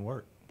that it didn't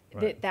work.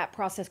 Right. That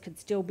process could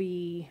still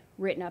be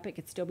written up. It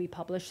could still be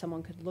published.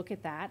 Someone could look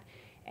at that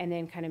and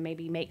then kind of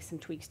maybe make some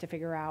tweaks to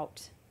figure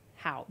out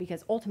how,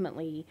 because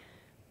ultimately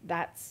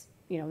that's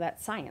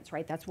science,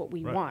 right? That's what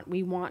we want.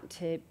 We want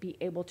to be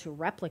able to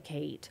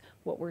replicate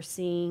what we're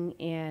seeing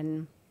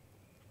in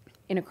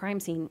a crime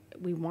scene.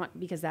 We want,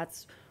 because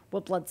that's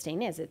what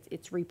bloodstain is.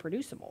 It's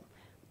reproducible.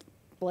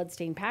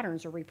 Bloodstain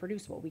patterns are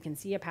reproducible. We can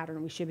see a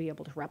pattern, we should be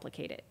able to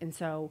replicate it. And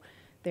so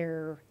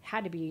there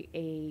had to be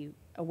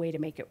a way to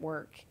make it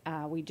work.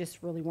 We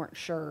just really weren't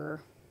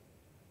sure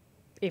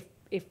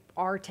if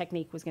our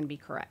technique was going to be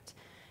correct.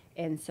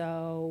 And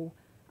so,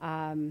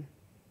 I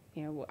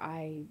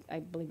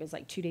believe it was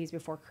like 2 days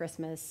before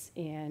Christmas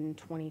in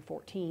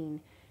 2014,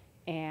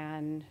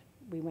 and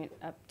we went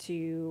up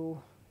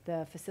to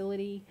the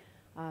facility.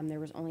 There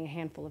was only a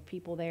handful of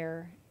people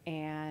there,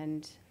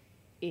 and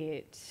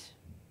it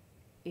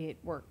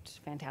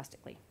worked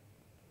fantastically.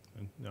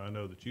 And now I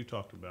know that you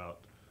talked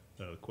about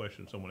the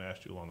question someone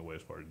asked you along the way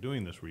as far as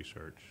doing this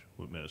research.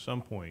 What meant at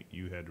some point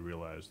you had to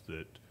realize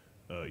that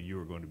you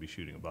were going to be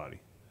shooting a body.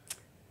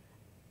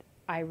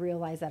 I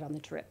realized that on the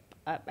trip.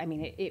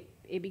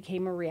 It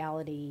became a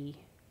reality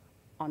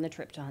on the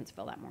trip to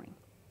Huntsville that morning.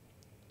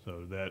 So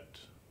did that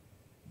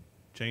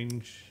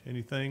change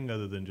anything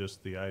other than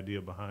just the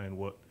idea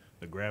behind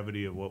the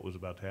gravity of what was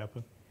about to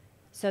happen?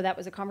 So that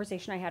was a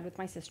conversation I had with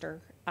my sister.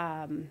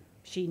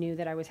 She knew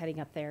that I was heading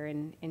up there,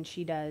 and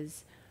she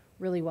does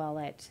really well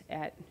at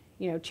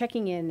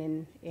checking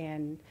in,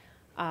 and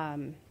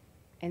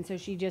so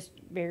she just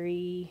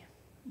very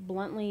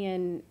bluntly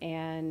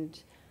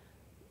and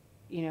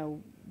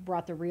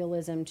brought the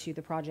realism to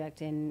the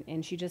project,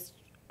 and she just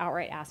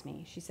outright asked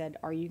me. She said,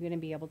 "Are you going to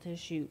be able to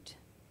shoot?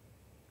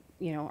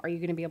 Are you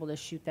going to be able to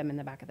shoot them in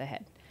the back of the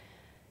head?"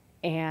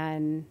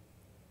 And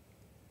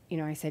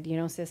I said,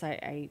 "Sis,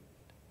 I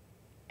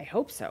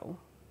hope so,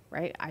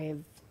 right? I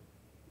have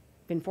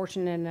been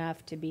fortunate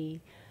enough to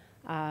be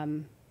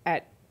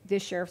at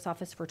this sheriff's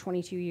office for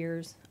 22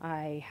 years.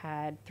 I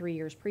had 3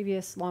 years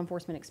previous law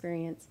enforcement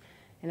experience,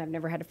 and I've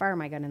never had to fire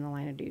my gun in the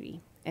line of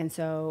duty. And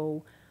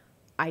so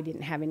I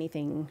didn't have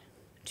anything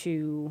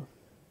to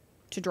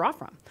draw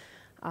from.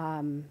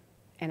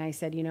 And I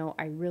said,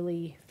 I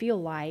really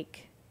feel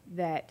like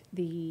that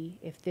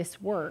if this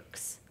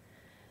works,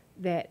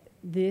 that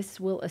this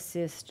will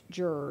assist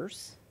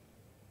jurors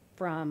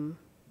from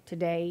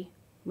today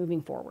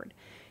moving forward.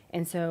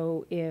 And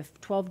so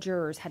if 12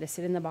 jurors had to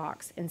sit in the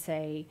box and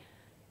say,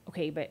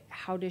 okay, but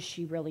how does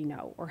she really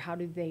know? Or how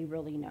do they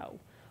really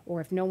know?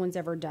 Or if no one's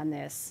ever done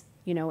this,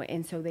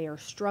 and so they are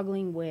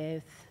struggling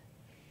with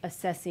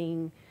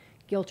assessing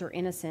guilt or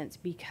innocence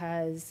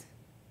because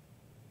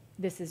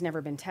this has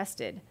never been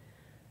tested,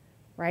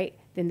 right?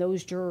 Then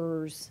those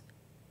jurors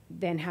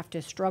then have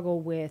to struggle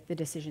with the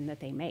decision that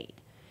they made.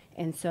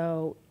 And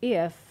so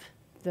if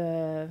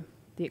the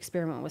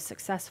experiment was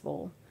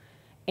successful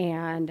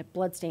and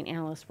bloodstain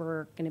analysts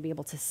were going to be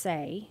able to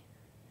say,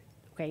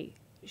 okay,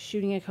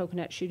 shooting a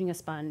coconut, shooting a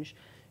sponge,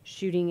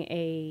 shooting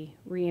a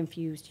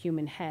reinfused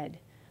human head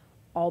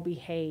all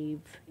behave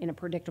in a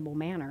predictable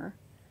manner,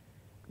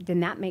 then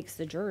that makes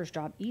the juror's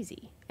job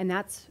easy. And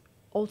that's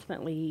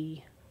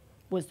ultimately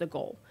was the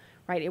goal,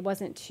 right? It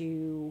wasn't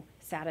to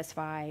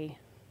satisfy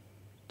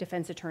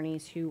defense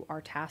attorneys who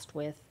are tasked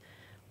with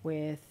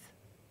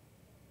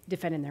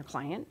defending their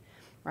client,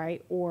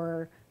 right?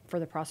 Or for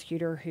the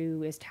prosecutor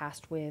who is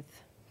tasked with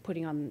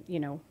putting on,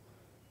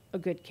 a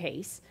good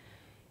case.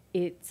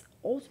 It's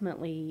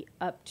ultimately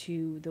up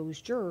to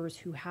those jurors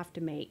who have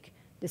to make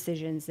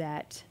decisions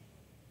that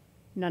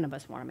none of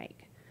us want to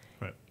make.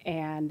 Right.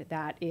 And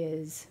that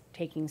is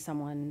taking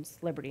someone's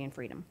liberty and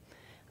freedom.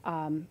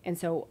 And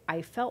so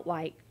I felt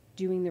like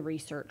doing the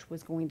research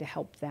was going to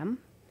help them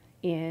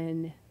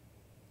in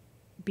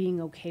being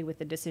okay with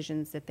the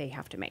decisions that they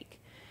have to make.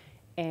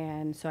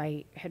 And so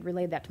I had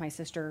relayed that to my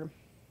sister,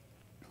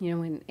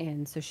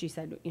 and so she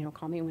said,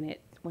 call me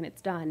when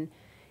it's done.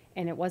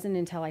 And it wasn't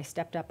until I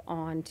stepped up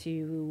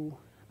onto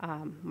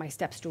my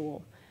step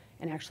stool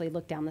and actually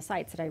looked down the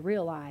sights that I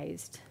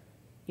realized,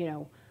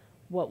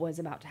 what was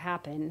about to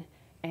happen.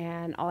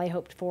 And all I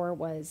hoped for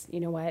was,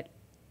 what,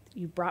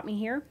 you brought me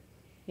here.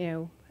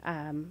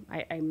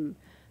 I'm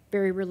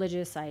very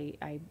religious.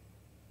 I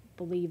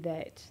believe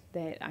that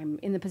I'm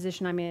in the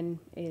position I'm in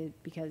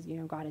because,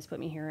 God has put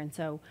me here. And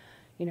so,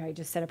 I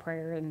just said a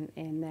prayer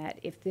and that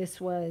if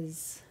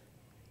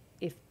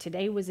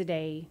today was a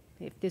day,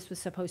 if this was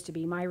supposed to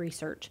be my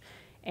research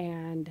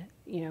and,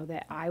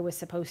 that I was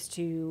supposed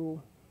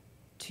to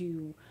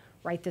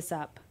write this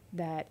up,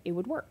 that it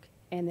would work.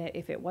 And that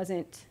if it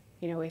wasn't,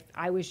 if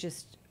I was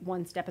just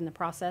one step in the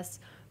process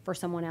for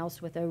someone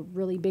else with a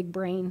really big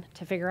brain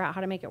to figure out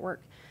how to make it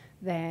work,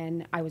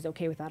 then I was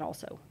okay with that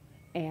also.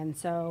 And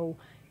so,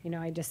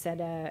 I just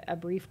said a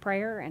brief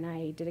prayer and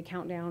I did a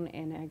countdown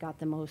and I got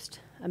the most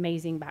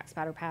amazing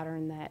backspatter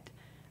pattern that,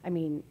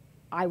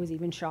 I was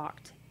even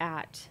shocked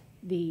at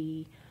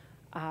the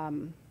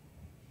pattern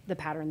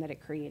that it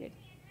created.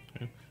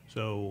 Okay.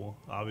 So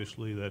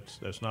obviously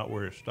that's not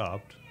where it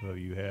stopped.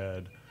 You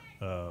had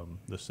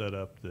the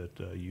setup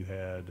that you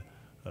had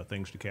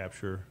things to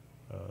capture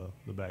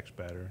the back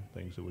spatter,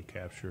 things that would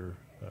capture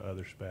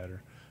other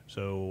spatter.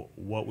 So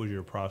what was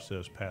your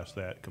process past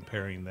that,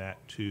 comparing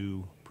that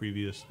to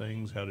previous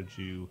things? How did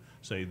you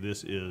say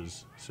this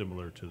is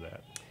similar to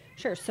that?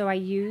 Sure. So I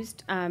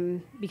used,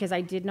 because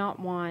I did not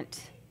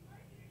want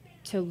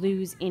to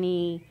lose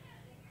any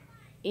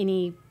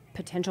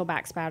potential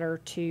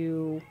backspatter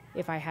to,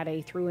 if I had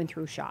a through and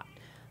through shot,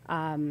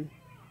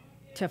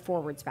 to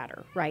forward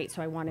spatter, right?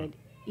 So I wanted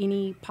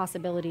any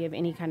possibility of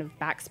any kind of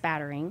back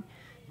spattering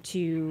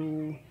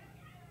to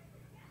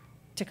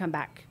come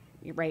back,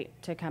 right?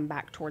 To come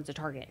back towards the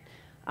target.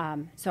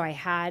 So I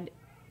had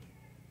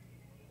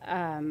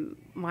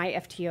my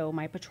FTO,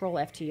 my patrol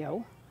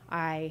FTO,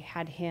 I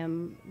had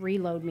him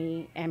reload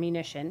me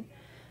ammunition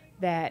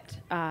that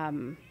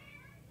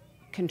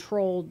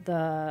controlled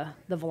the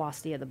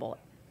velocity of the bullet.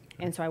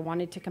 And so I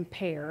wanted to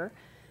compare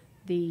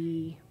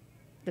the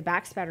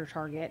backspatter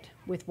target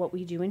with what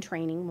we do in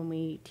training when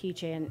we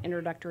teach an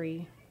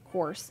introductory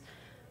course.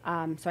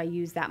 So I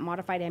used that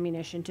modified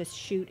ammunition to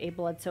shoot a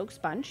blood-soaked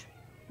sponge,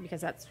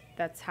 because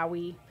that's how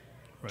we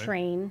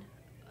train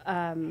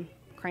crime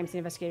scene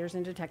investigators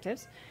and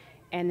detectives.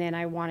 And then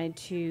I wanted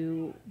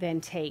to then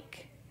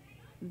take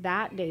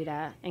that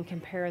data and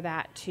compare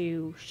that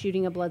to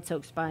shooting a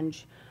blood-soaked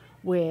sponge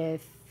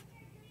with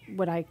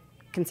what I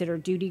consider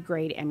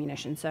duty-grade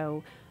ammunition.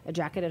 So a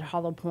jacketed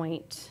hollow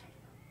point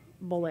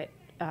bullet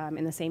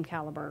in the same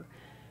caliber,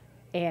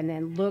 and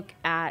then look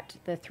at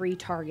the 3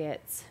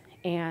 targets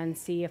and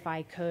see if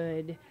I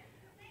could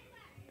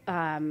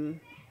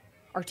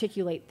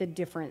articulate the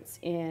difference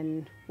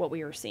in what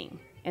we were seeing.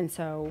 And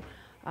so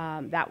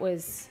that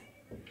was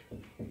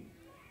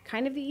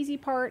kind of the easy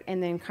part,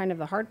 and then kind of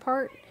the hard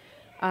part,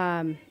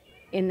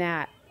 in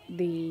that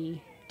the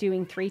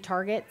doing 3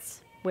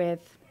 targets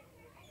with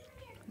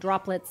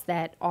droplets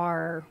that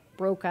are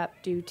broke up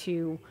due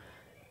to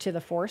the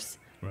force.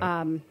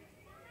 Right.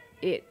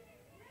 It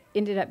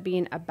ended up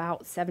being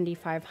about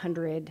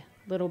 7,500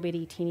 little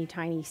bitty teeny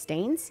tiny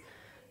stains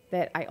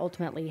that I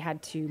ultimately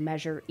had to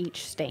measure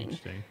each stain.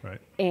 Right.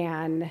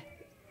 And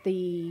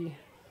the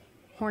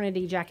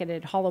Hornady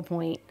jacketed hollow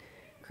point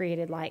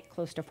created like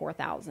close to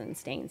 4,000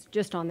 stains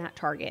just on that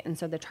target. And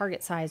so the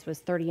target size was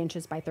 30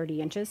 inches by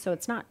 30 inches. So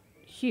it's not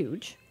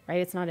huge, right?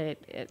 It's not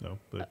no,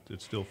 but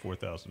it's still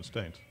 4,000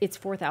 stains. It's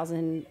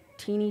 4,000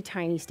 teeny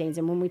tiny stains.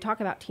 And when we talk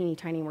about teeny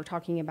tiny, we're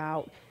talking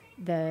about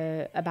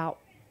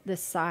the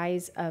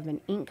size of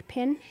an ink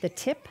pen, the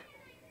tip.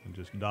 And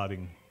just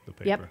dotting the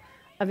paper. Yep,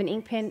 of an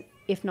ink pen,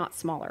 if not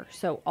smaller.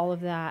 So all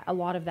of that, a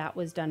lot of that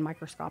was done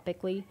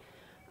microscopically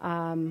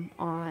on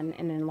an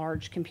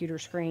enlarged computer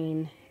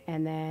screen,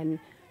 and then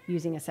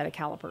using a set of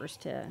calipers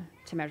to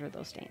measure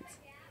those stains.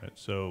 Right,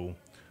 so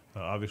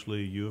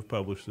obviously you have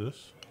published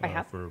this I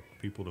have. For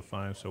people to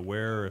find. So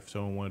where, if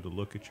someone wanted to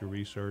look at your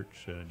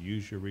research and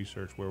use your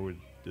research, where would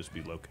this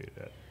be located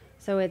at?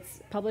 So it's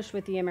published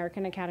with the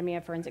American Academy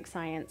of Forensic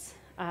Science,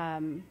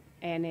 and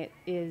it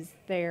is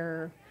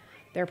their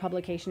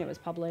publication. It was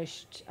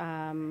published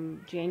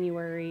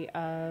January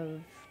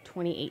of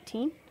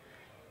 2018,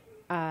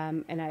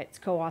 and it's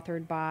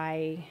co-authored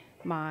by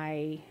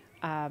my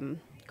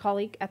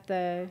colleague at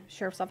the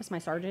Sheriff's Office, my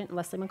sergeant,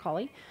 Leslie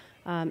McCauley,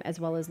 as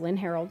well as Lynn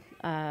Harold.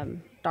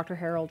 Dr.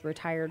 Harold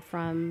retired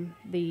from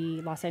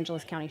the Los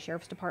Angeles County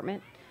Sheriff's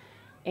Department,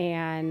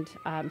 and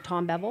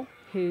Tom Bevel,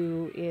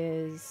 who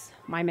is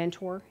my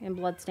mentor in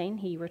Bloodstain.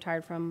 He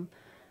retired from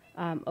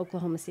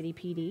Oklahoma City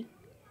PD,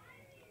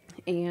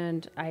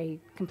 and I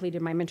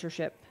completed my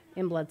mentorship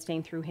in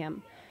Bloodstain through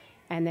him.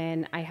 And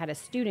then I had a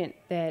student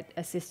that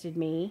assisted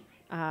me,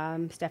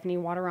 Stephanie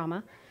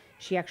Waterama.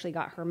 She actually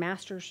got her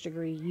master's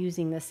degree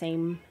using the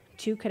same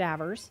 2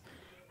 cadavers.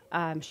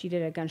 She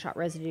did a gunshot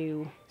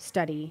residue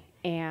study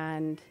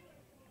and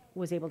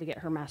was able to get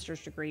her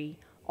master's degree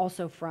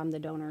also from the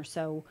donor.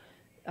 So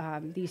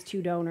these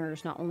 2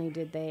 donors, not only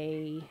did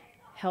they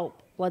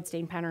help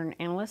bloodstain pattern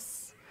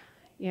analysts,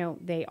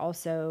 they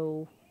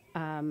also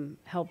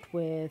helped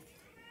with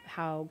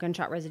how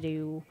gunshot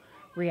residue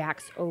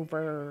reacts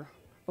over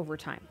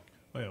time.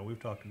 Well, yeah, we've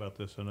talked about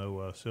this. I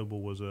know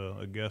Sybil was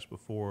a guest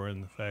before,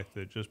 and the fact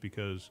that just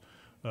because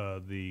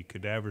the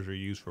cadavers are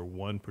used for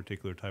one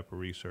particular type of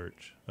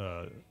research,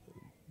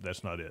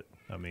 that's not it.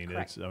 I mean,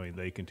 Correct.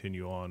 They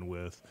continue on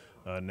with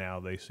now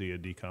they see a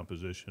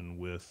decomposition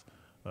with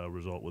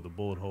result with a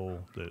bullet hole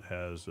that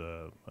has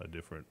a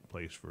different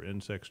place for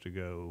insects to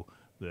go,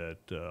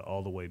 that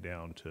all the way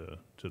down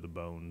to the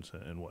bones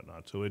and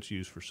whatnot. So it's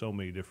used for so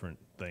many different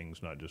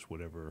things, not just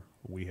whatever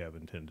we have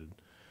intended.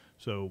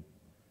 So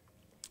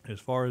as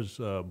far as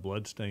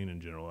bloodstain in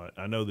general,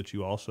 I know that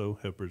you also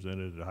have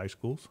presented at high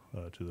schools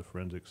to the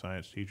forensic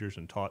science teachers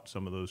and taught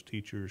some of those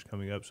teachers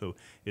coming up. So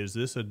is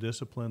this a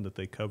discipline that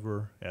they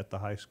cover at the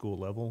high school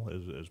level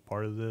as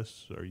part of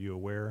this? Are you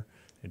aware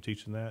in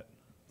teaching that?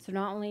 So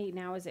not only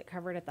now is it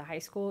covered at the high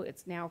school,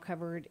 it's now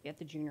covered at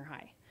the junior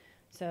high.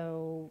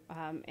 So,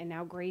 and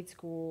now grade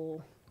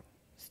school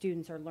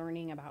students are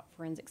learning about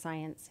forensic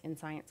science in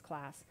science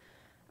class.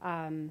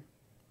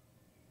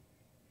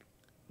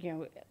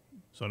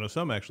 So I know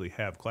some actually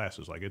have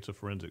classes, like it's a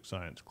forensic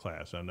science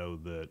class. I know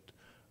that,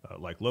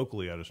 like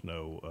locally, I just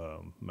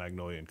know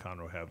Magnolia and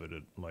Conroe have it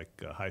at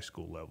like high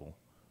school level.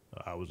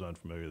 I was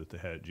unfamiliar that they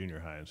had it junior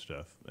high and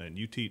stuff. And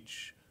you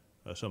teach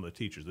some of the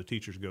teachers. The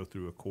teachers go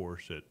through a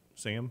course at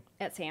SAM?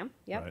 At SAM,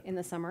 yep, Right. in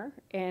the summer.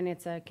 And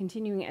it's a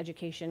continuing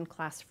education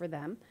class for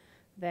them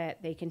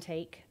that they can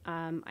take.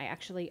 I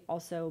actually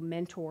also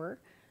mentor.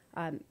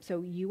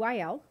 So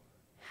UIL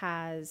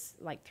has,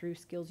 like through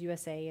Skills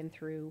USA and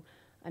through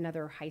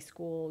another high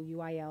school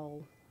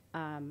UIL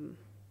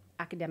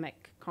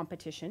academic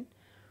competition,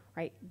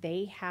 right?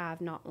 They have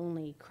not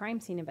only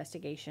crime scene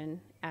investigation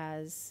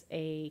as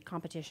a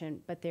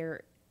competition, but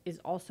there is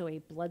also a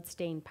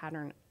bloodstain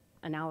pattern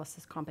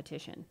analysis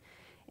competition.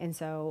 And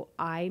so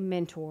I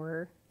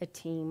mentor a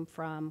team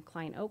from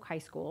Klein Oak High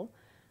School.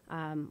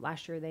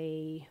 Last year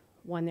they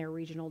won their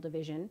regional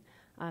division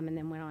and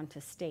then went on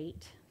to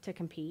state to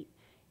compete.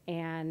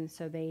 And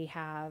so they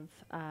have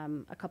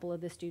a couple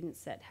of the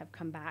students that have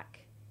come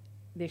back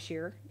this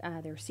year.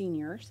 They're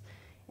seniors.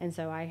 And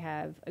so I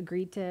have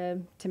agreed to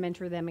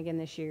mentor them again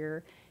this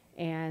year.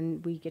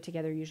 And we get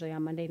together usually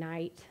on Monday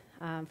night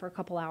for a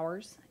couple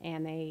hours.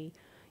 And they,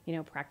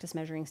 practice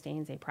measuring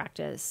stains. They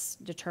practice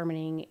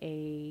determining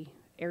a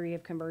area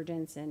of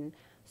convergence and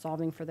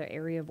solving for the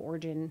area of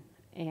origin.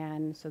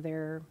 And so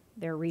their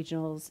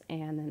regionals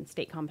and then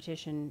state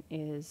competition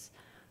is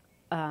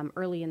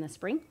early in the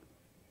spring.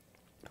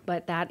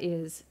 But that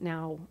is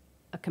now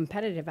a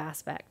competitive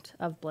aspect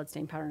of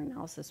bloodstain pattern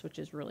analysis, which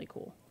is really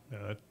cool.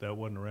 Yeah, that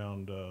wasn't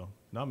around. I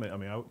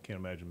can't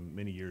imagine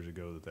many years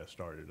ago that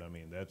started. I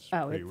mean, that's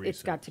pretty recent.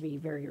 It's got to be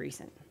very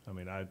recent. I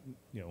mean, I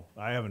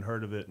haven't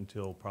heard of it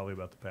until probably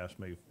about the past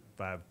maybe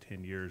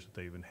 5-10 years that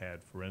they even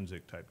had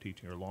forensic type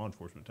teaching or law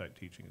enforcement type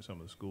teaching in some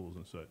of the schools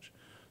and such.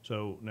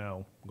 So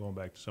now going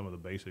back to some of the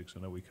basics,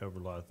 I know we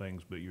covered a lot of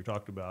things, but you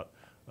talked about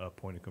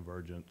point of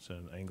convergence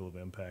and angle of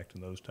impact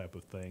and those type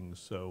of things.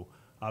 So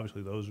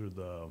obviously those are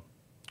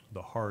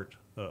the heart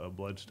of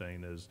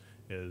bloodstain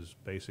is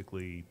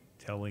basically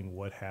telling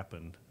what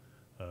happened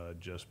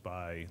just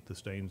by the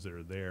stains that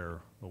are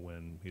there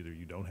when either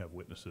you don't have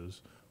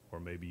witnesses or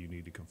maybe you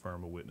need to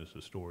confirm a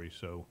witness's story.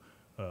 So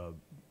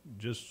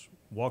just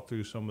walk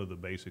through some of the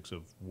basics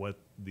of what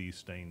these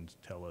stains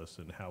tell us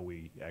and how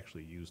we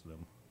actually use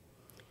them.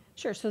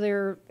 Sure. So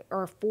there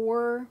are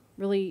four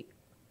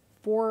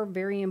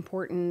very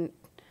important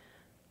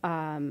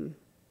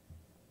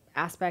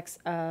aspects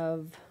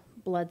of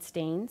blood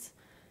stains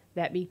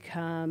that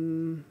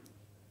become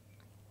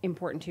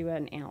important to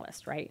an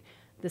analyst, right?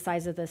 The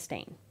size of the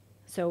stain.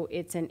 So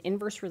it's an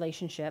inverse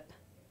relationship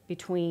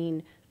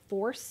between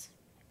force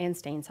and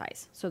stain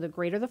size. So the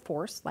greater the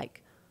force,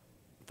 like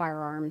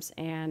firearms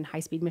and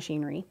high-speed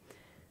machinery,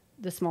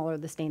 the smaller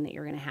the stain that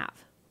you're going to have.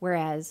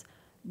 Whereas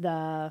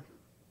the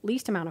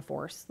least amount of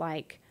force,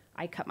 like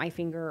I cut my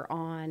finger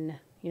on,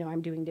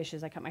 I'm doing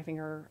dishes, I cut my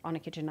finger on a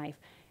kitchen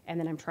knife, and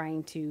then I'm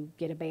trying to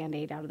get a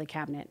Band-Aid out of the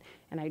cabinet,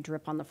 and I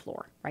drip on the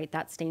floor, right?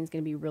 That stain's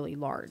going to be really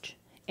large.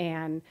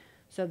 And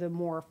so the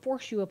more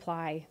force you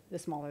apply, the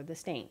smaller the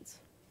stains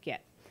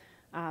get.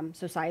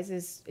 So size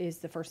is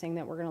the first thing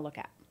that we're going to look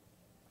at.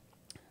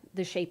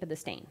 The shape of the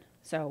stain.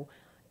 So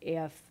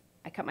if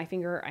I cut my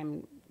finger,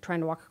 I'm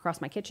trying to walk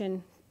across my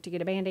kitchen to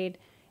get a Band-Aid,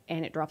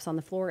 and it drops on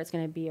the floor, it's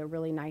going to be a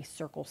really nice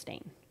circle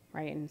stain,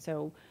 right? And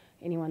so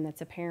anyone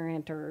that's a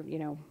parent or,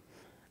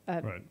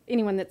 Right.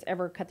 anyone that's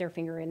ever cut their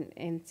finger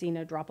and seen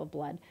a drop of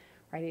blood,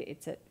 right?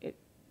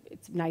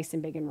 It's nice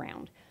and big and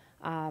round.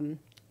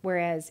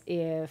 Whereas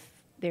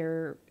if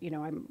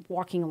I'm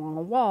walking along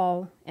a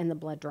wall and the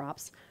blood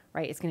drops,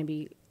 right, it's going to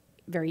be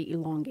very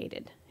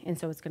elongated. And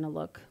so it's going to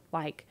look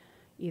like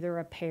either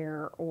a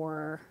pear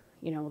or,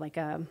 like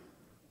a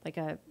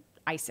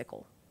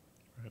icicle.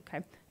 Right.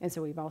 Okay. And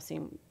so we've all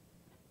seen,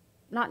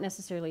 not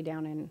necessarily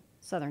down in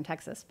southern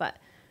Texas, but,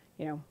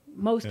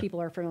 most people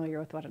are familiar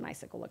with what an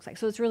icicle looks like.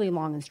 So it's really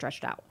long and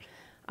stretched out.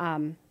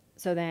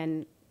 So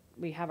then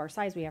we have our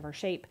size, we have our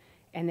shape,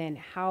 and then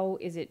how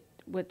is it,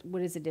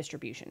 what is the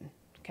distribution?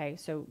 Okay,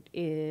 so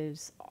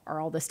are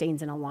all the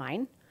stains in a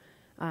line,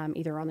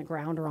 either on the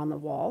ground or on the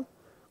wall,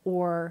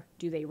 or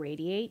do they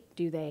radiate?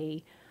 Do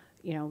they,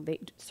 they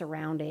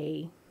surround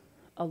a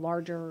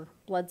larger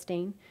blood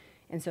stain?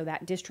 And so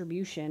that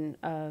distribution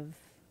of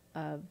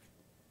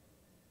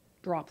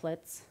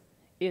droplets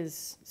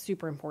is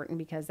super important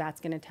because that's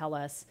going to tell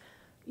us,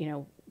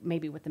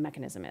 maybe what the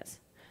mechanism is.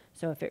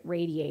 So if it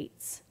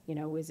radiates,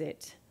 is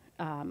it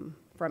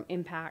from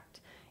impact?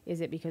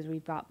 Is it because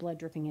we've got blood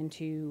dripping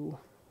into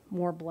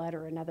more blood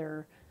or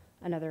another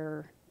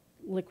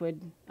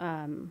liquid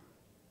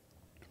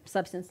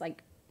substance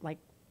like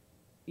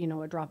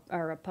a drop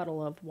or a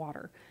puddle of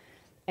water?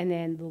 And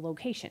then the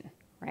location,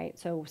 right?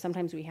 So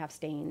sometimes we have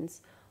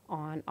stains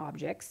on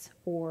objects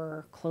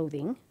or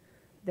clothing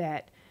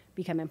that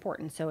become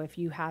important. So if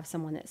you have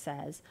someone that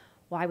says,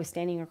 well, I was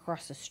standing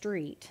across the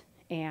street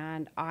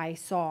and I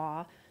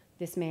saw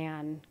this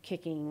man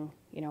kicking,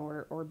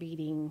 or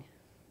beating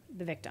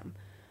the victim,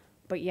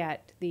 but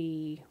yet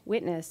the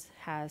witness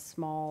has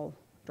small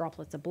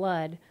droplets of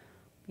blood,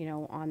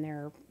 on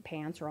their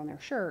pants or on their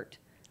shirt,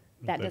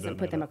 that doesn't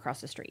put them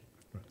across the street.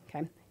 Right.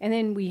 Okay. And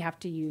then we have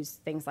to use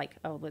things like,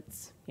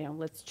 let's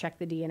check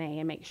the DNA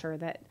and make sure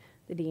that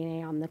the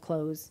DNA on the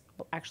clothes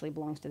actually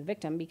belongs to the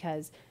victim,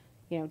 because,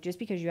 just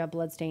because you have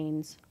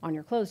bloodstains on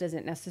your clothes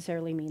doesn't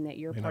necessarily mean that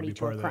you're party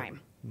to a crime.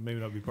 Maybe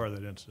not be part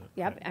of that incident.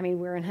 Yep. Right. I mean,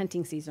 we're in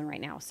hunting season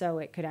right now, so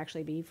it could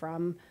actually be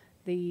from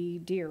the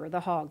deer or the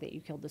hog that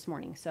you killed this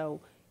morning. So,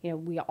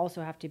 we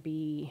also have to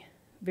be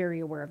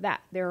very aware of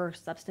that. There are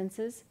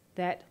substances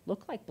that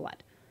look like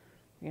blood.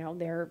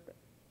 They're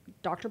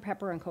Dr.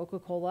 Pepper and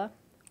Coca-Cola,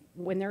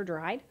 when they're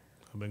dried.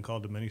 I've been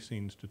called to many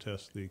scenes to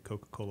test the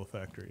Coca-Cola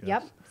factory.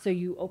 Yes. Yep. So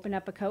you open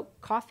up a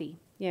coffee.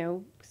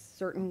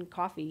 Certain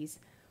coffees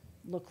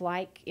look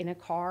like, in a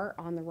car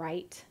on the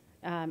right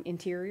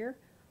interior,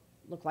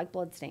 look like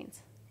blood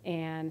stains.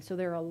 And so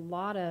there are a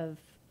lot of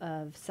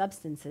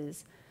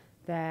substances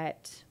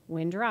that,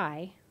 when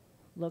dry,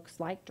 looks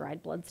like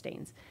dried blood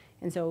stains.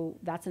 And so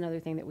that's another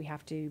thing that we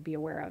have to be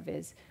aware of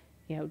is,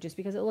 just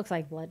because it looks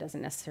like blood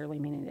doesn't necessarily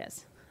mean it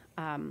is.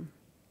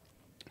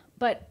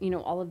 But,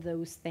 all of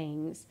those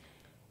things.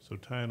 So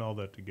tying all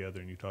that together,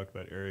 and you talked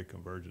about area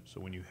convergence. So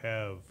when you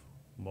have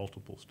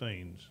multiple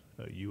stains,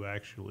 you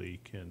actually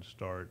can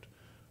start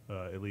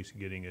at least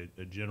getting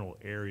a general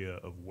area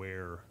of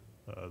where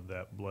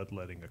that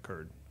bloodletting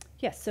occurred.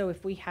 Yes. So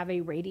if we have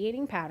a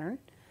radiating pattern,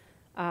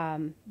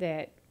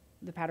 that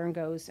the pattern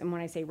goes, and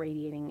when I say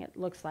radiating, it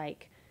looks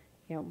like,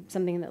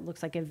 something that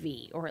looks like a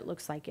V, or it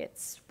looks like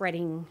it's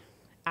spreading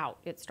out.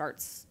 It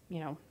starts,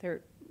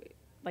 they're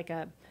like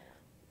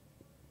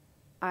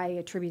I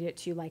attribute it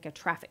to like a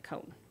traffic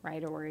cone,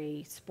 right? Or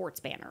a sports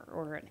banner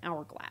or an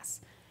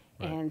hourglass.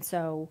 Right. And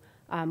so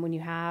when you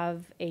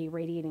have a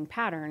radiating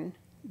pattern,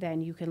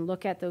 then you can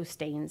look at those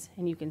stains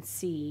and you can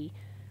see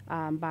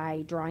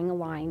by drawing a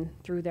line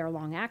through their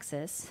long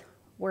axis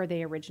where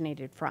they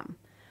originated from,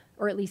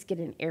 or at least get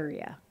an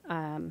area.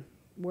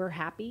 We're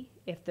happy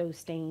if those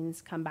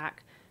stains come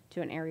back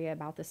to an area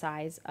about the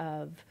size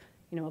of,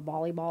 a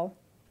volleyball,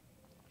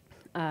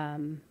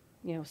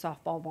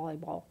 softball,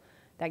 volleyball.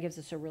 That gives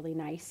us a really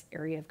nice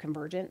area of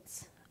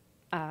convergence.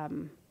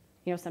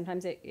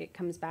 Sometimes it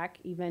comes back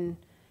even,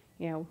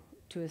 to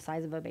the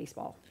size of a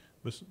baseball.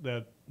 But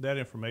that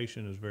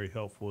information is very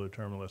helpful to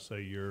determine, let's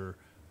say,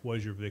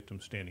 was your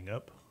victim standing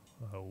up?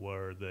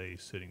 Were they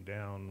sitting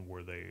down?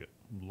 Were they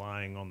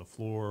lying on the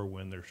floor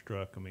when they're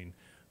struck? I mean,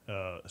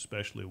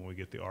 especially when we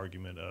get the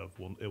argument of,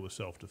 well, it was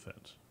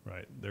self-defense,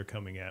 right? They're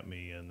coming at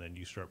me, and then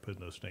you start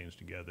putting those stains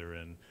together,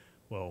 and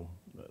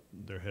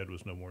their head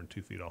was no more than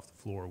 2 feet off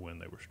the floor when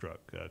they were struck.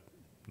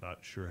 Not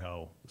sure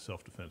how the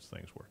self-defense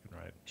thing's working,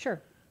 right?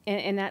 Sure.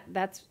 And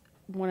that's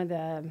one of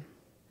the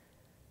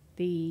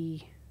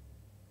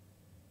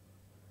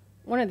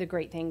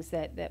great things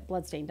that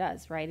Bloodstain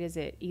does, right? Is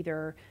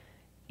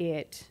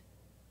it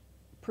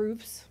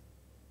proves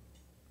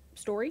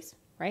stories,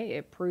 right?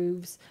 It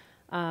proves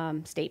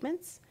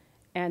statements,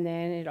 and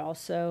then it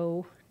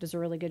also does a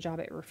really good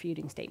job at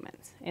refuting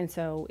statements. And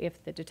so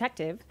if the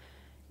detective,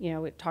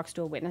 it talks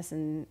to a witness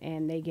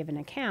and they give an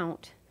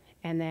account,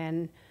 and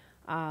then,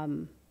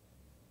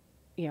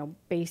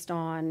 based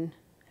on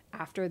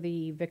after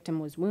the victim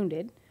was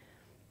wounded,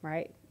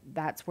 right,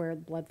 that's where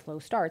blood flow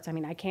starts. I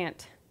mean,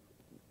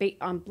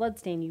 on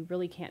Bloodstain, you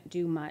really can't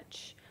do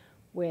much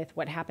with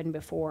what happened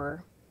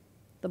before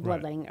the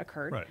bloodletting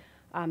occurred. Right.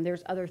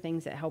 There's other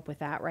things that help with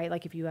that, right?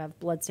 Like if you have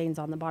bloodstains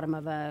on the bottom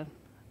of a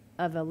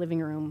living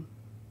room,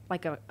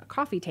 like a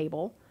coffee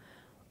table,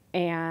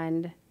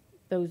 and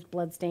those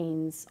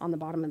bloodstains on the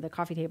bottom of the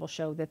coffee table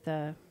show that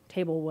the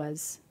table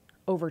was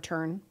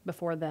overturned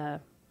before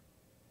the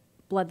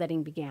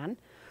bloodletting began,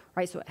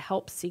 right? So it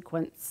helps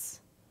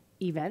sequence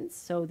events.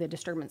 So the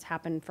disturbance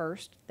happened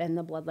first, then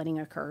the bloodletting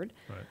occurred.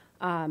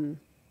 Right.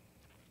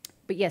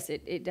 But yes,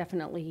 it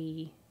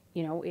definitely,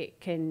 it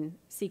can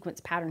sequence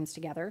patterns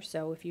together.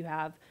 So if you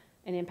have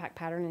an impact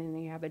pattern and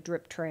then you have a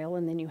drip trail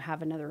and then you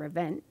have another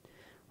event,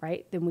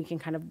 right, then we can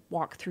kind of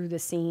walk through the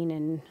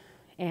scene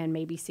and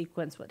maybe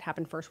sequence what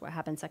happened first, what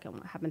happened second,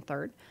 what happened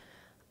third.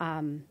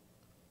 And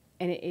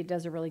it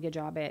does a really good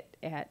job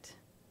at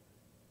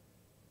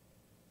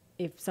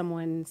if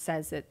someone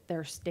says that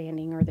they're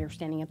standing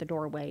at the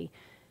doorway,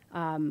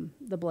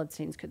 the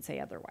bloodstains could say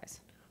otherwise.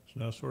 So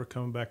now sort of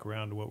coming back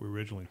around to what we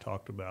originally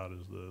talked about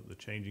is the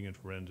changing in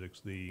forensics,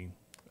 the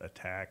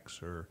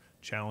attacks or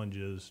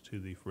challenges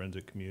to the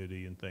forensic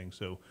community and things.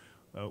 So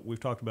we've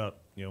talked about,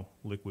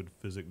 liquid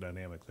physics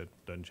dynamic that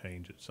doesn't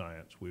change at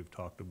science. We've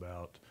talked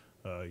about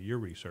your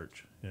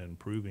research and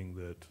proving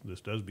that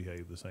this does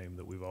behave the same,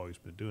 that we've always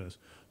been doing this.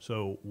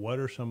 So what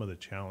are some of the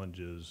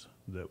challenges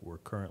that we're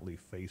currently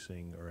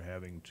facing or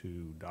having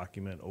to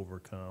document,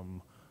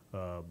 overcome,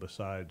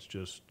 besides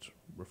just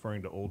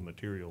referring to old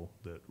material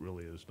that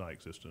really is not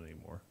existent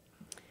anymore?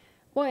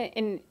 Well,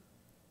 and,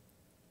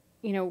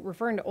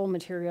 referring to old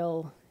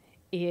material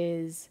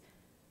is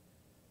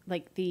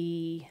like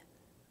Is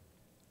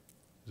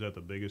that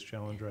the biggest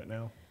challenge right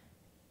now?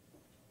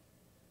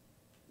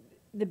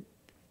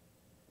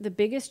 The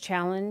biggest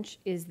challenge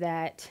is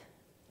that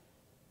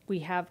we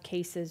have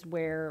cases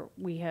where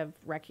we have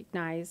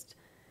recognized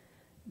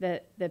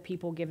that the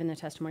people given the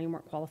testimony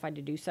weren't qualified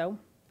to do so.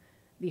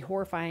 The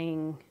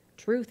horrifying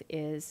truth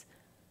is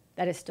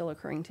that is still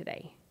occurring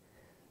today.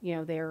 You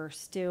know, there are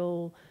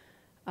still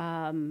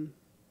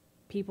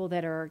people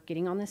that are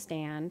getting on the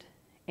stand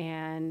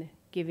and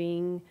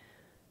giving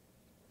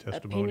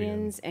Testimony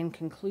opinions and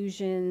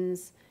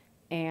conclusions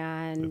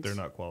and that they're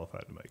not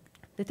qualified to make.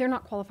 That they're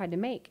not qualified to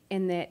make,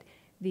 and that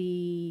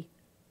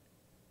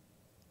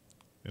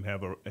and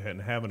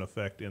have an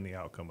effect in the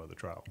outcome of the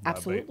trial.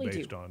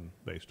 Absolutely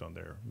based on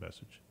their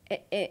message.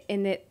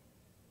 And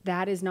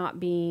that is not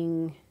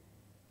being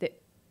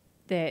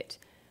that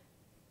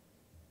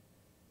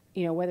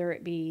you know, whether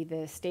it be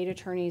the state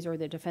attorneys or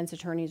the defense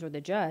attorneys or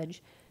the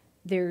judge,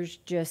 there's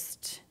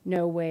just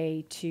no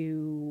way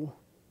to,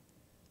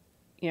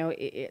 you know,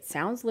 it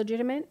sounds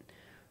legitimate,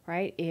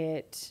 right?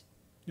 Yeah,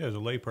 as a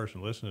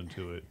layperson listening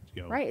to it,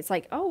 you know. Right. It's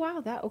like, oh,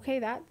 wow,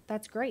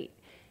 that's great.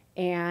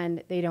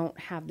 And they don't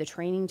have the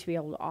training to be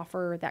able to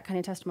offer that kind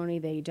of testimony.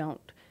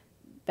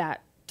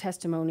 That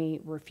testimony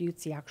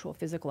refutes the actual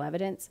physical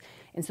evidence.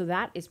 And so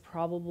that is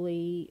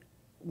probably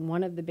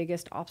one of the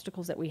biggest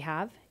obstacles that we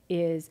have,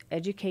 is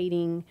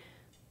educating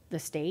the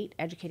state,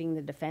 educating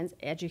the defense,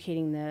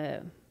 educating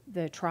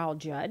the trial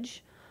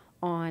judge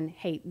on,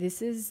 hey,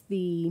 this is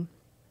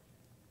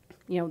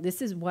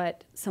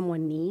what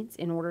someone needs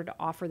in order to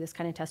offer this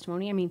kind of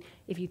testimony. I mean,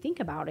 if you think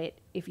about it,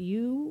 if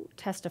you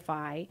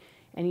testify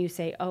and you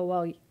say, oh,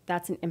 well,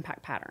 that's an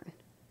impact pattern,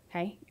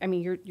 okay? I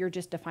mean, you're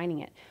just defining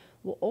it.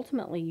 Well,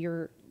 ultimately,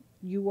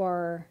 you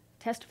are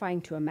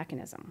testifying to a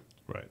mechanism.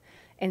 Right.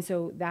 And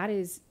so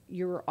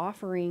you're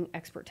offering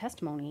expert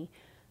testimony,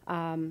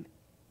 and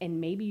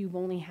maybe you've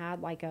only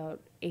had like a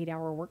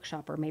 8-hour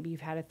workshop, or maybe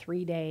you've had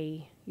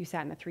you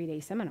sat in a 3-day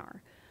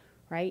seminar,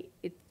 right?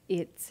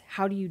 It's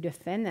how do you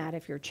defend that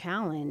if you're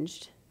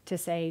challenged to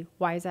say,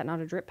 why is that not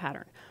a drip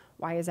pattern?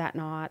 Why is that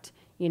not,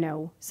 you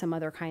know, some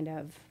other kind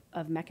of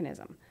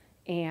mechanism?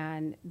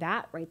 And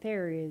that right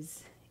there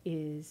is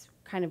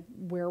kind of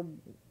where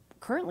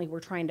currently we're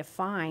trying to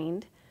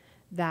find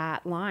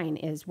that line,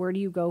 is where do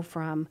you go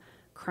from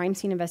crime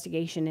scene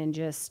investigation and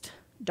just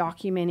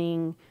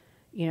documenting,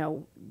 you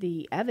know,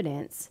 the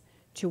evidence,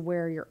 to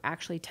where you're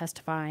actually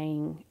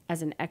testifying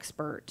as an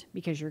expert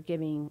because you're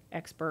giving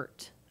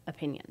expert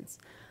opinions.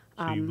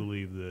 So you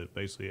believe that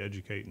basically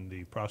educating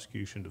the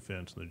prosecution,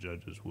 defense, and the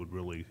judges would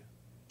really,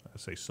 I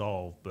say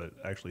solve, but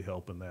actually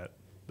help in that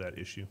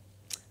issue?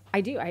 I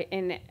do.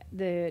 And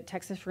the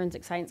Texas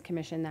Forensic Science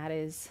Commission, that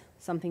is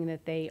something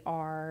that they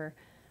are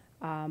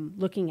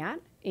looking at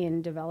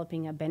in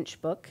developing a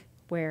bench book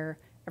where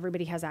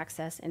everybody has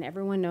access and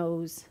everyone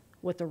knows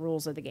what the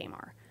rules of the game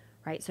are,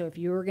 right? So if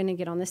you're going to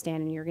get on the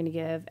stand and you're going to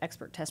give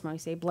expert testimony,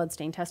 say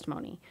bloodstain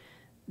testimony,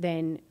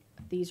 then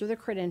these are the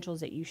credentials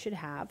that you should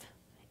have,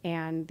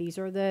 and these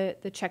are the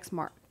check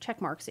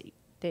marks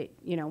that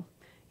you know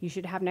you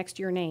should have next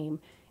to your name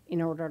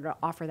in order to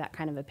offer that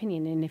kind of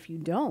opinion. And if you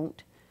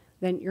don't,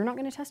 then you're not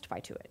going to testify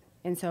to it.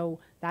 And so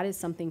that is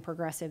something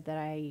progressive that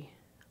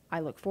I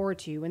look forward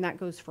to, and that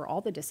goes for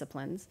all the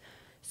disciplines,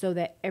 so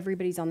that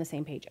everybody's on the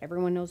same page.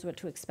 Everyone knows what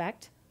to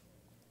expect.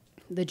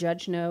 The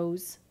judge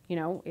knows, you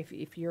know,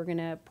 if you're going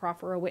to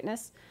proffer a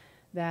witness,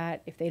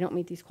 that if they don't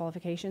meet these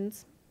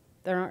qualifications,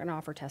 they're not going to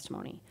offer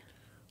testimony.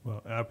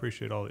 Well, I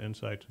appreciate all the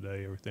insight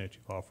today, everything that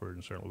you've offered,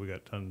 and certainly we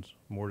got tons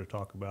more to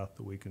talk about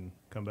that we can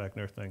come back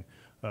and everything.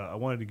 I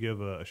wanted to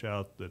give a shout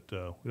out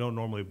that we don't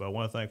normally, but I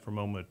want to thank for a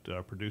moment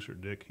our producer,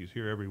 Dick. He's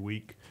here every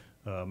week,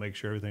 make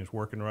sure everything's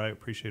working right.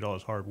 Appreciate all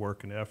his hard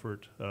work and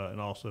effort, and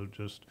also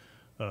just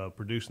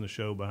producing the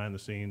show behind the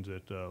scenes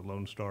at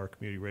Lone Star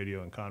Community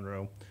Radio in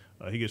Conroe.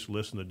 He gets to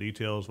listen to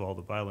details of all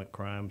the violent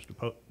crimes,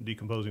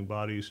 decomposing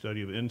bodies,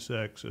 study of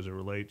insects as it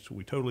relates.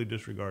 We totally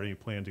disregard any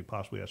plans he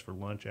possibly has for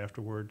lunch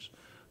afterwards.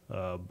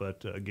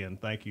 But again,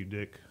 thank you,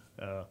 Dick.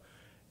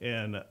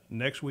 And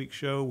next week's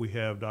show, we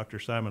have Dr.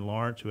 Simon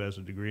Lawrence, who has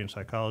a degree in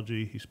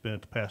psychology. He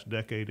spent the past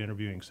decade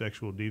interviewing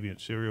sexual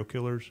deviant serial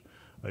killers.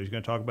 He's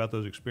going to talk about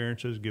those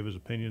experiences, give his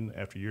opinion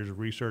after years of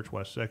research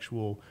why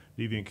sexual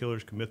deviant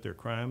killers commit their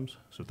crimes.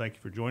 So thank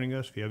you for joining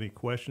us. If you have any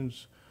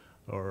questions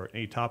or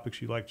any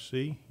topics you'd like to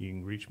see, you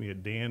can reach me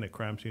at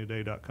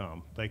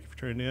dan@crimesceneaday.com. Thank you for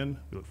tuning in.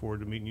 We look forward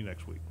to meeting you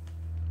next week.